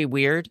was going to be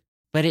weird,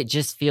 but it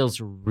just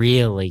feels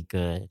really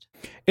good.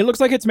 It looks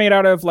like it's made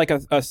out of like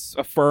a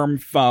firm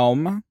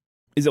foam.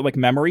 Is it like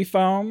memory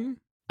foam?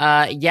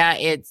 Yeah,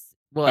 it's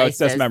it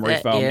says memory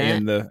foam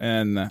in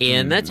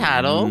the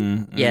title.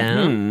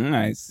 Yeah,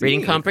 I see.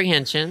 Reading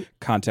comprehension,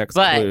 context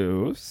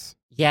clues.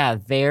 Yeah,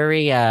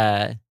 very.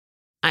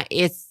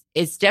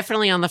 It's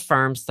definitely on the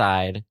firm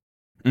side.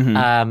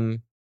 Mm-hmm.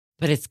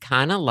 But it's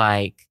kind of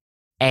like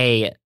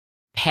a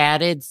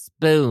padded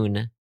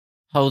spoon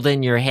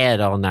holding your head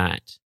all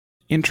night.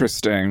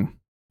 Interesting.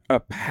 A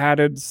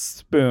padded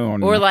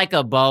spoon. Or like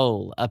a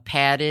bowl. A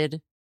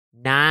padded,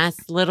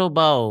 nice little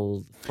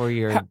bowl for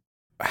your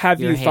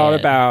Have you thought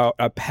about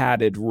a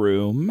padded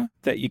room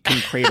that you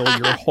can cradle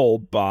your whole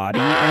body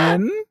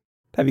in?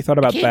 Have you thought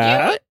about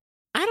that?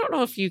 I don't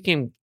know if you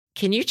can.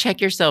 Can you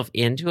check yourself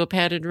into a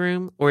padded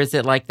room? Or is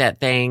it like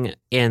that thing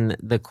in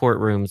the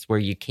courtrooms where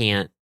you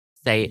can't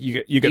say...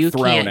 You get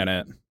thrown in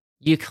it.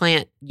 You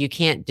can't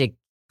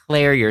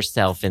declare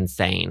yourself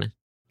insane.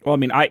 Well,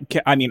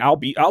 I mean, I'll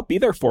be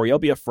there for you. I'll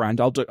be a friend.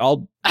 I'll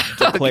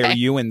declare okay.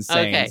 you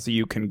insane so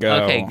you can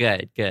go.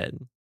 Okay,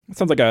 good. It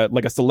sounds like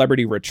a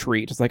celebrity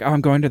retreat. It's like,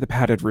 I'm going to the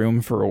padded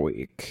room for a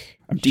week.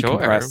 I'm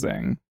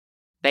decompressing. Sure.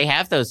 They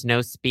have those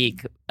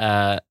no-speak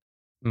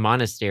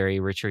monastery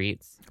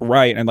retreats.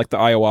 Right, and like the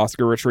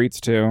ayahuasca retreats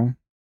too.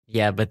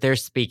 Yeah, but they're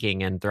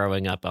speaking and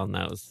throwing up on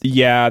those.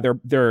 Yeah,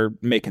 they're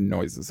making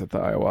noises at the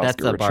ayahuasca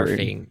That's a retreat.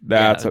 barfing.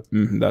 That's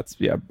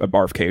a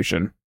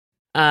barfcation.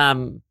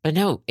 But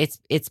no,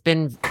 it's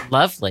been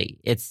lovely.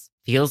 It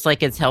feels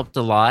like it's helped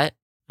a lot.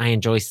 I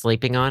enjoy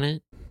sleeping on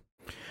it.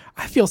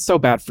 I feel so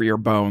bad for your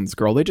bones,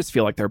 girl. They just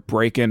feel like they're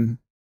breaking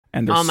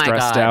and they're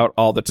stressed out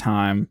all the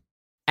time.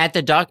 At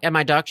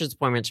my doctor's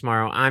appointment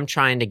tomorrow, I'm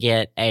trying to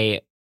get a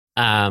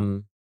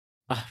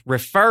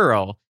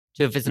referral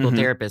to a physical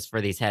therapist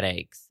for these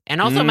headaches. And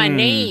also my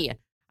knee.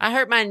 I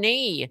hurt my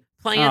knee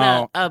playing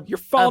you're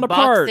falling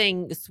apart.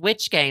 Boxing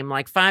switch game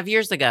like 5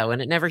 years ago,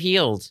 and it never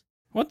healed.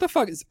 What the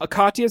fuck?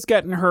 Katya's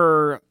getting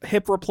her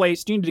hip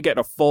replaced. You need to get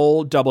a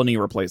full double knee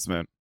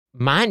replacement.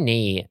 My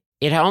knee,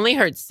 it only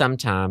hurts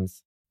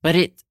sometimes, but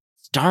it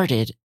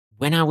started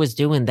when I was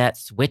doing that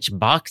switch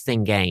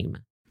boxing game.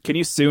 Can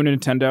you sue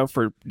Nintendo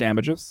for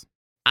damages?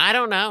 I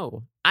don't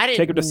know. I didn't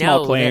take it to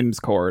small claims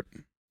court.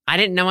 I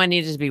didn't know I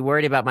needed to be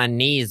worried about my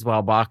knees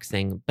while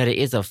boxing, but it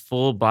is a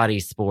full body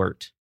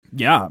sport.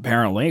 Yeah,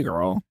 apparently,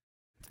 girl.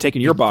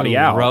 Taking your body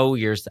out.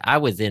 I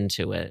was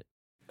into it.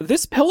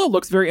 This pillow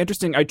looks very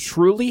interesting. I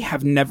truly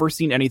have never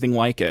seen anything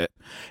like it.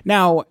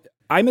 Now,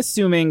 I'm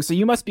assuming, so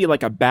you must be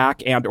like a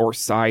back and or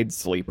side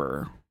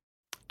sleeper.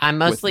 I'm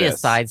mostly a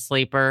side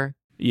sleeper.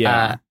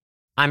 Yeah.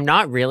 I'm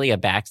not really a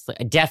back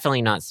sleeper.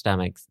 Definitely not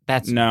stomachs.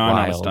 That's No, wild. I'm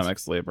not a stomach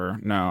sleeper.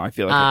 No, I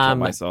feel like I'd kill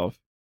myself.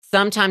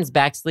 Sometimes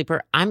back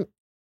sleeper.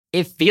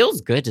 It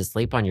feels good to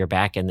sleep on your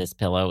back in this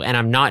pillow, and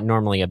I'm not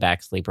normally a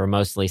back sleeper,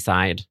 mostly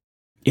side.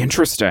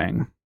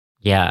 Interesting.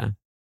 Yeah.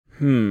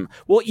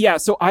 Well, yeah,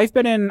 so I've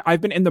been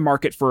in the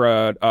market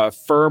for a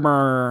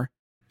firmer,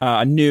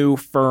 new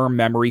firm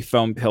memory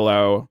foam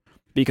pillow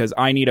because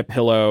I need a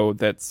pillow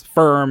that's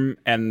firm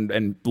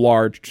and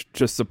large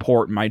to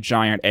support my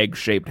giant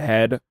egg-shaped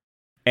head.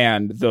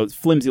 And those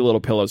flimsy little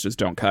pillows just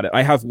don't cut it.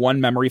 I have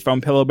one memory foam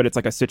pillow, but it's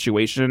like a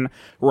situation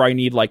where I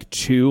need like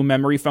two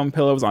memory foam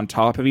pillows on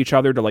top of each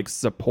other to like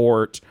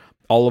support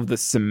all of the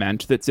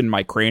cement that's in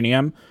my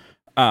cranium.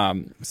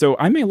 So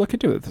I may look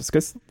into this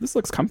because this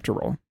looks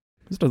comfortable.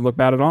 This doesn't look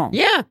bad at all.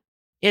 Yeah.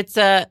 It's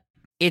the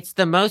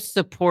most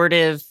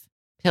supportive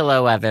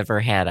pillow I've ever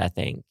had, I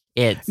think.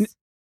 It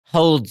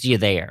holds you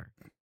there.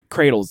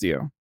 Cradles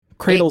you.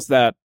 Cradles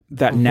that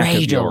neck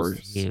of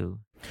yours. You.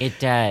 It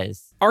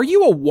does. Are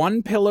you a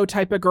one pillow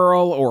type of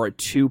girl or a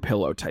two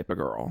pillow type of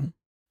girl?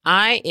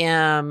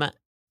 I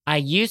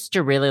used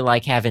to really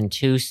like having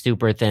two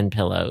super thin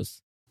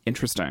pillows.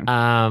 Interesting.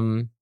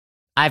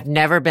 I've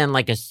never been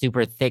like a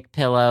super thick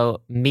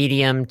pillow,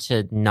 medium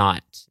to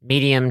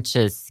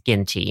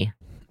skinty.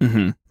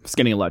 Mm-hmm.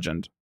 Skinny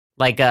legend.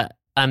 Like a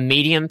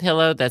medium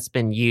pillow that's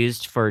been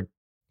used for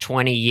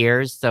 20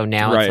 years. So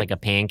now it's like a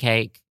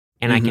pancake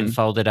and I can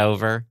fold it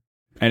over.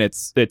 And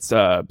it's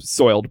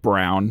soiled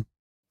brown.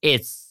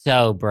 It's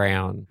so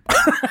brown.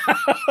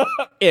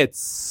 It's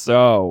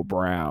so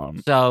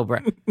brown. So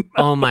brown.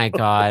 Oh my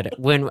God.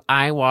 When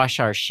I wash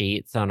our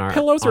sheets on our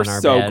pillows are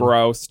so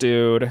gross,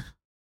 dude.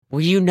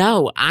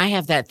 Well, I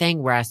have that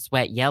thing where I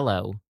sweat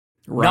yellow.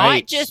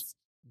 Right. Not just,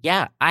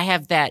 I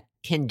have that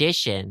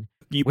condition.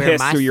 You where piss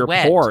my through your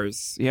sweat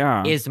pores.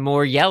 Yeah. is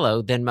more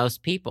yellow than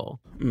most people.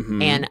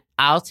 Mm-hmm. And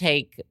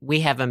we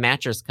have a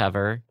mattress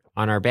cover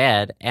on our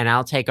bed, and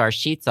I'll take our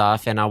sheets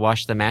off and I'll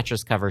wash the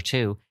mattress cover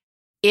too.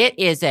 It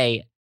is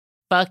a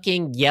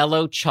fucking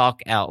yellow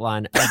chalk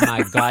outline of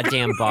my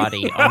goddamn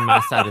body on my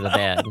side of the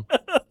bed.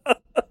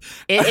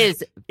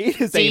 It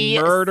is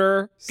a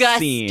murder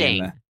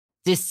scene.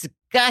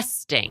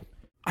 Disgusting.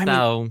 I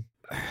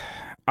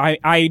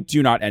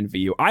do not envy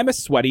you. I'm a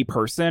sweaty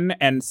person,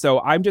 and so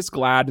I'm just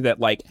glad that,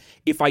 like,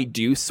 if I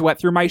do sweat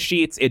through my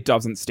sheets, it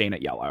doesn't stain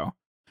it yellow.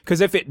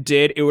 Because if it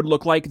did, it would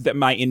look like that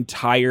my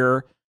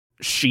entire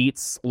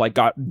sheets, like,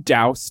 got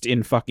doused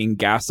in fucking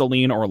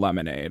gasoline or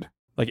lemonade.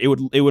 Like, it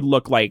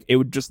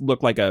would just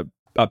look like a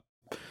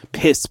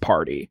piss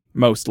party,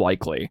 most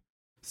likely.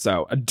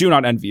 So I do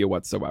not envy you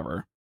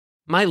whatsoever.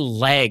 My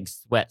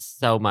legs sweat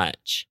so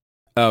much.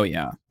 Oh,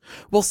 yeah.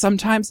 Well,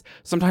 sometimes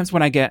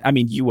when I get, I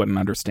mean, you wouldn't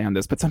understand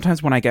this, but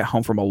sometimes when I get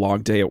home from a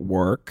long day at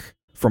work,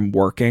 from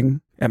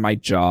working at my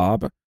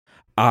job,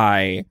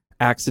 I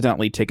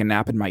accidentally take a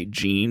nap in my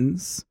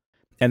jeans,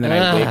 and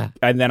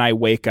then I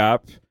wake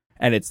up,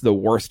 and it's the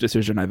worst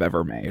decision I've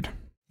ever made.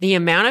 The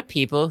amount of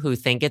people who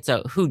think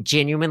who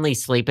genuinely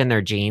sleep in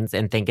their jeans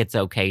and think it's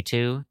okay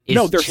to is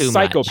no, they're too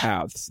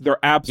psychopaths. Much. They're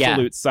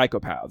absolute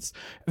psychopaths.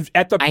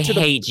 I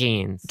hate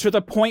jeans. To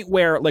the point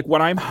where, like,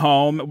 when I'm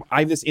home,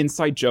 I have this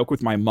inside joke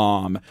with my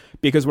mom,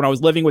 because when I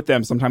was living with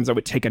them, sometimes I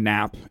would take a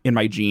nap in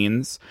my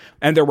jeans.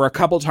 And there were a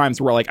couple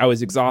times where, like, I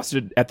was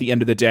exhausted at the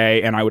end of the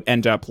day, and I would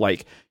end up,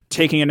 like,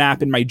 taking a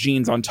nap in my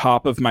jeans on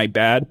top of my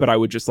bed, but I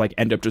would just, like,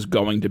 end up just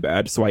going to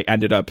bed. So I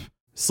ended up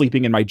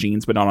sleeping in my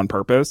jeans, but not on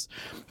purpose.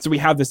 So we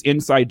have this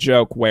inside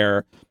joke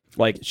where,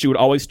 like, she would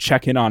always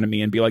check in on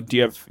me and be like, do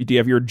you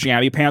have your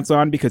jammy pants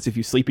on? Because if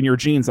you sleep in your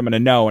jeans, I'm going to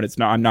know, and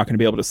I'm not going to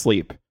be able to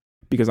sleep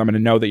because I'm going to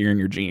know that you're in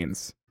your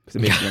jeans because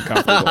it makes me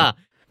uncomfortable.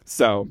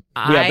 So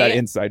we have that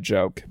inside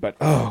joke, but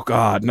oh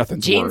God,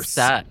 nothing's jeans worse. Jeans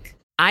suck.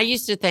 I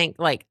used to think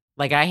like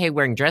I hate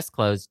wearing dress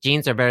clothes.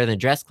 Jeans are better than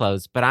dress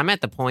clothes, but I'm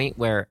at the point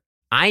where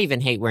I even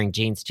hate wearing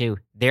jeans too.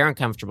 They're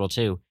uncomfortable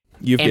too.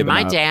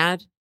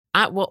 Dad,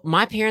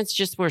 my parents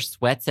just wear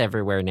sweats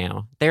everywhere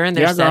now. They're in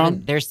their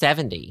they're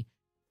 70.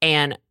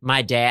 And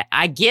my dad,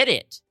 I get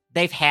it.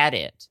 They've had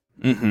it.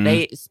 Mm-hmm.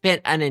 They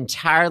spent an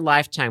entire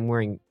lifetime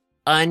wearing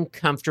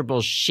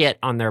uncomfortable shit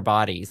on their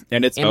bodies.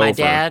 And over. My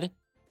dad,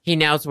 he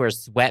now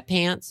wears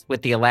sweatpants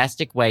with the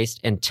elastic waist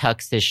and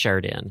tucks his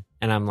shirt in.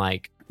 And I'm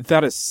like,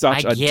 that is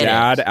such a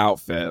dad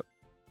outfit.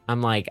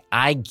 I'm like,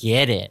 I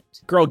get it.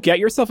 Girl, get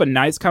yourself a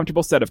nice,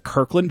 comfortable set of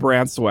Kirkland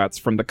brand sweats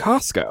from the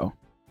Costco.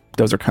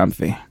 Those are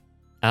comfy.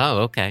 Oh,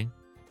 okay.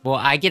 Well,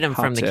 I get them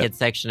from the kids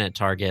section at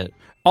Target.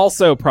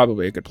 Also,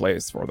 probably a good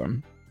place for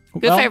them.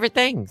 Good favorite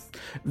things.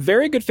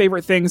 Very good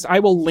favorite things. I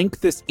will link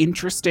this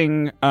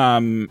interesting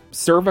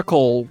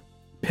cervical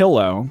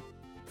pillow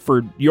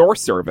for your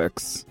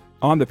cervix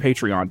on the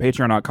Patreon,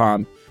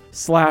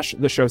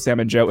 patreon.com/The Show Sam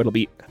and Joe. It'll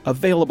be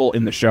available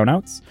in the show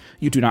notes.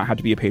 You do not have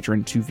to be a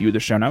patron to view the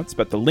show notes,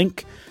 but the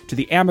link to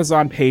the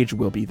Amazon page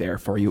will be there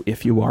for you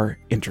if you are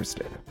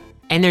interested.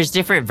 And there's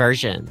different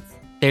versions.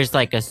 There's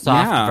like a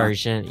soft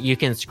version. You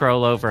can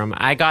scroll over them.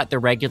 I got the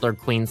regular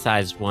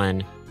queen-sized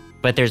one,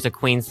 but there's a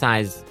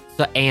queen-size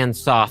and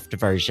soft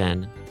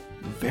version.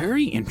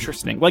 Very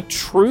interesting. Like,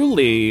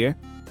 truly,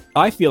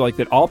 I feel like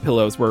that all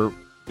pillows were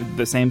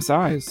the same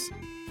size.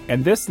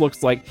 And this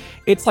looks like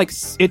it's like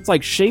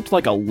shaped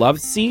like a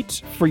love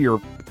seat for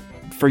your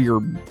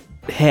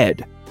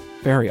head.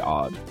 Very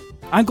odd.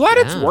 I'm glad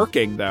it's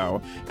working,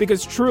 though,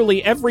 because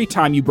truly every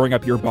time you bring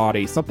up your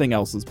body, something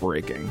else is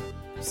breaking.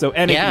 So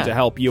anything to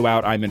help you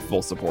out, I'm in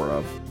full support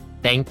of.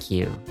 Thank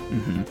you.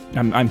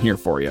 Mm-hmm. I'm here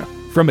for you.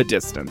 From a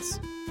distance,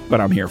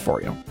 but I'm here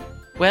for you.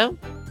 Well,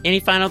 any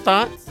final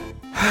thoughts?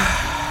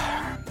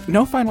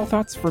 No final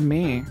thoughts for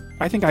me.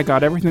 I think I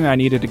got everything I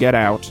needed to get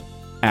out.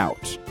 And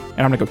I'm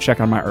going to go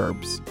check on my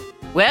herbs.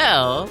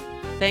 Well,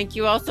 thank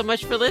you all so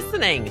much for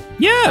listening.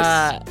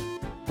 Yes!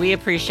 We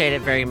appreciate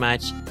it very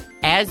much.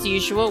 As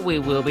usual, we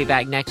will be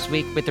back next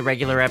week with the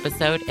regular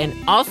episode. And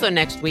also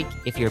next week,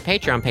 if you're a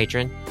Patreon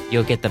patron,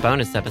 you'll get the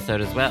bonus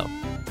episode as well.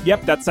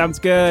 Yep, that sounds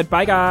good.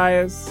 Bye,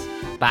 guys.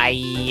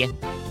 Bye.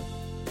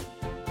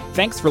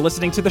 Thanks for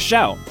listening to the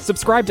show.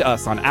 Subscribe to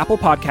us on Apple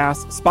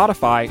Podcasts,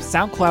 Spotify,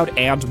 SoundCloud,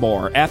 and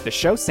more at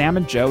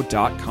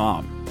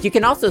theshowsamandjoe.com. You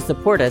can also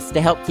support us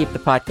to help keep the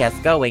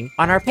podcast going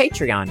on our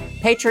Patreon,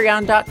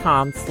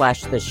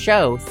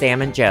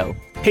 patreon.com/theshowsamandjoe.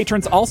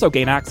 Patrons also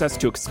gain access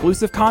to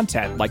exclusive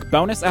content like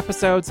bonus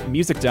episodes,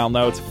 music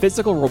downloads,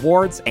 physical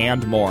rewards,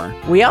 and more.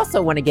 We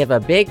also want to give a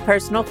big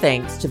personal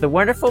thanks to the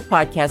wonderful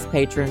podcast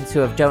patrons who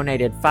have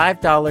donated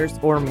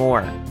 $5 or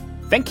more.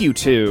 Thank you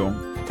to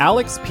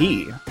Alex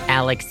P.,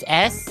 Alex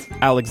S.,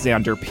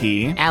 Alexander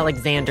P.,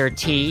 Alexander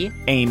T.,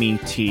 Amy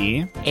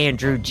T.,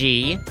 Andrew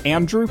G.,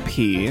 Andrew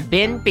P.,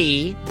 Ben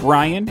B.,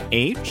 Brian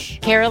H.,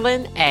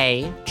 Carolyn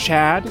A.,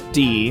 Chad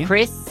D.,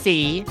 Chris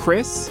C.,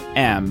 Chris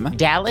M.,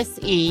 Dallas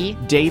E.,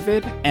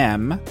 David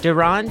M.,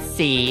 Duran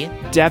C.,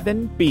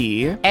 Devin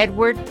B.,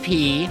 Edward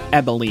P.,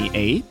 Emily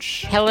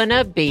H.,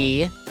 Helena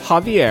B.,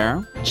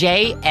 Javier,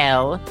 J.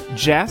 L.,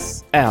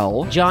 Jess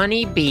L.,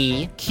 Johnny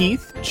B.,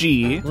 Keith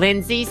G.,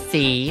 Lindsay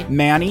C.,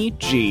 Manny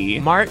G.,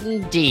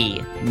 Martin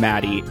D.,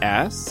 Maddie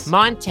S.,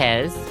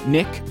 Montez,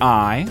 Nick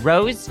I.,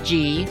 Rose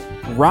G.,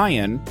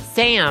 Ryan,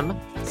 Sam,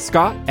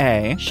 Scott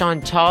A.,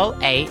 Chantal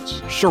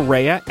H.,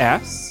 Sharia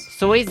S.,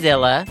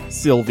 Soyzilla,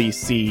 Sylvie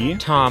C.,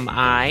 Tom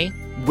I.,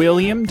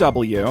 William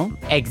W.,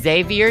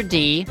 Xavier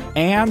D.,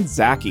 and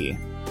Zachy.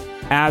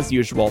 As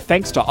usual,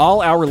 thanks to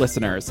all our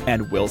listeners,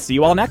 and we'll see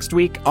you all next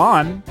week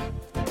on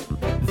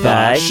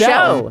The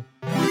Show.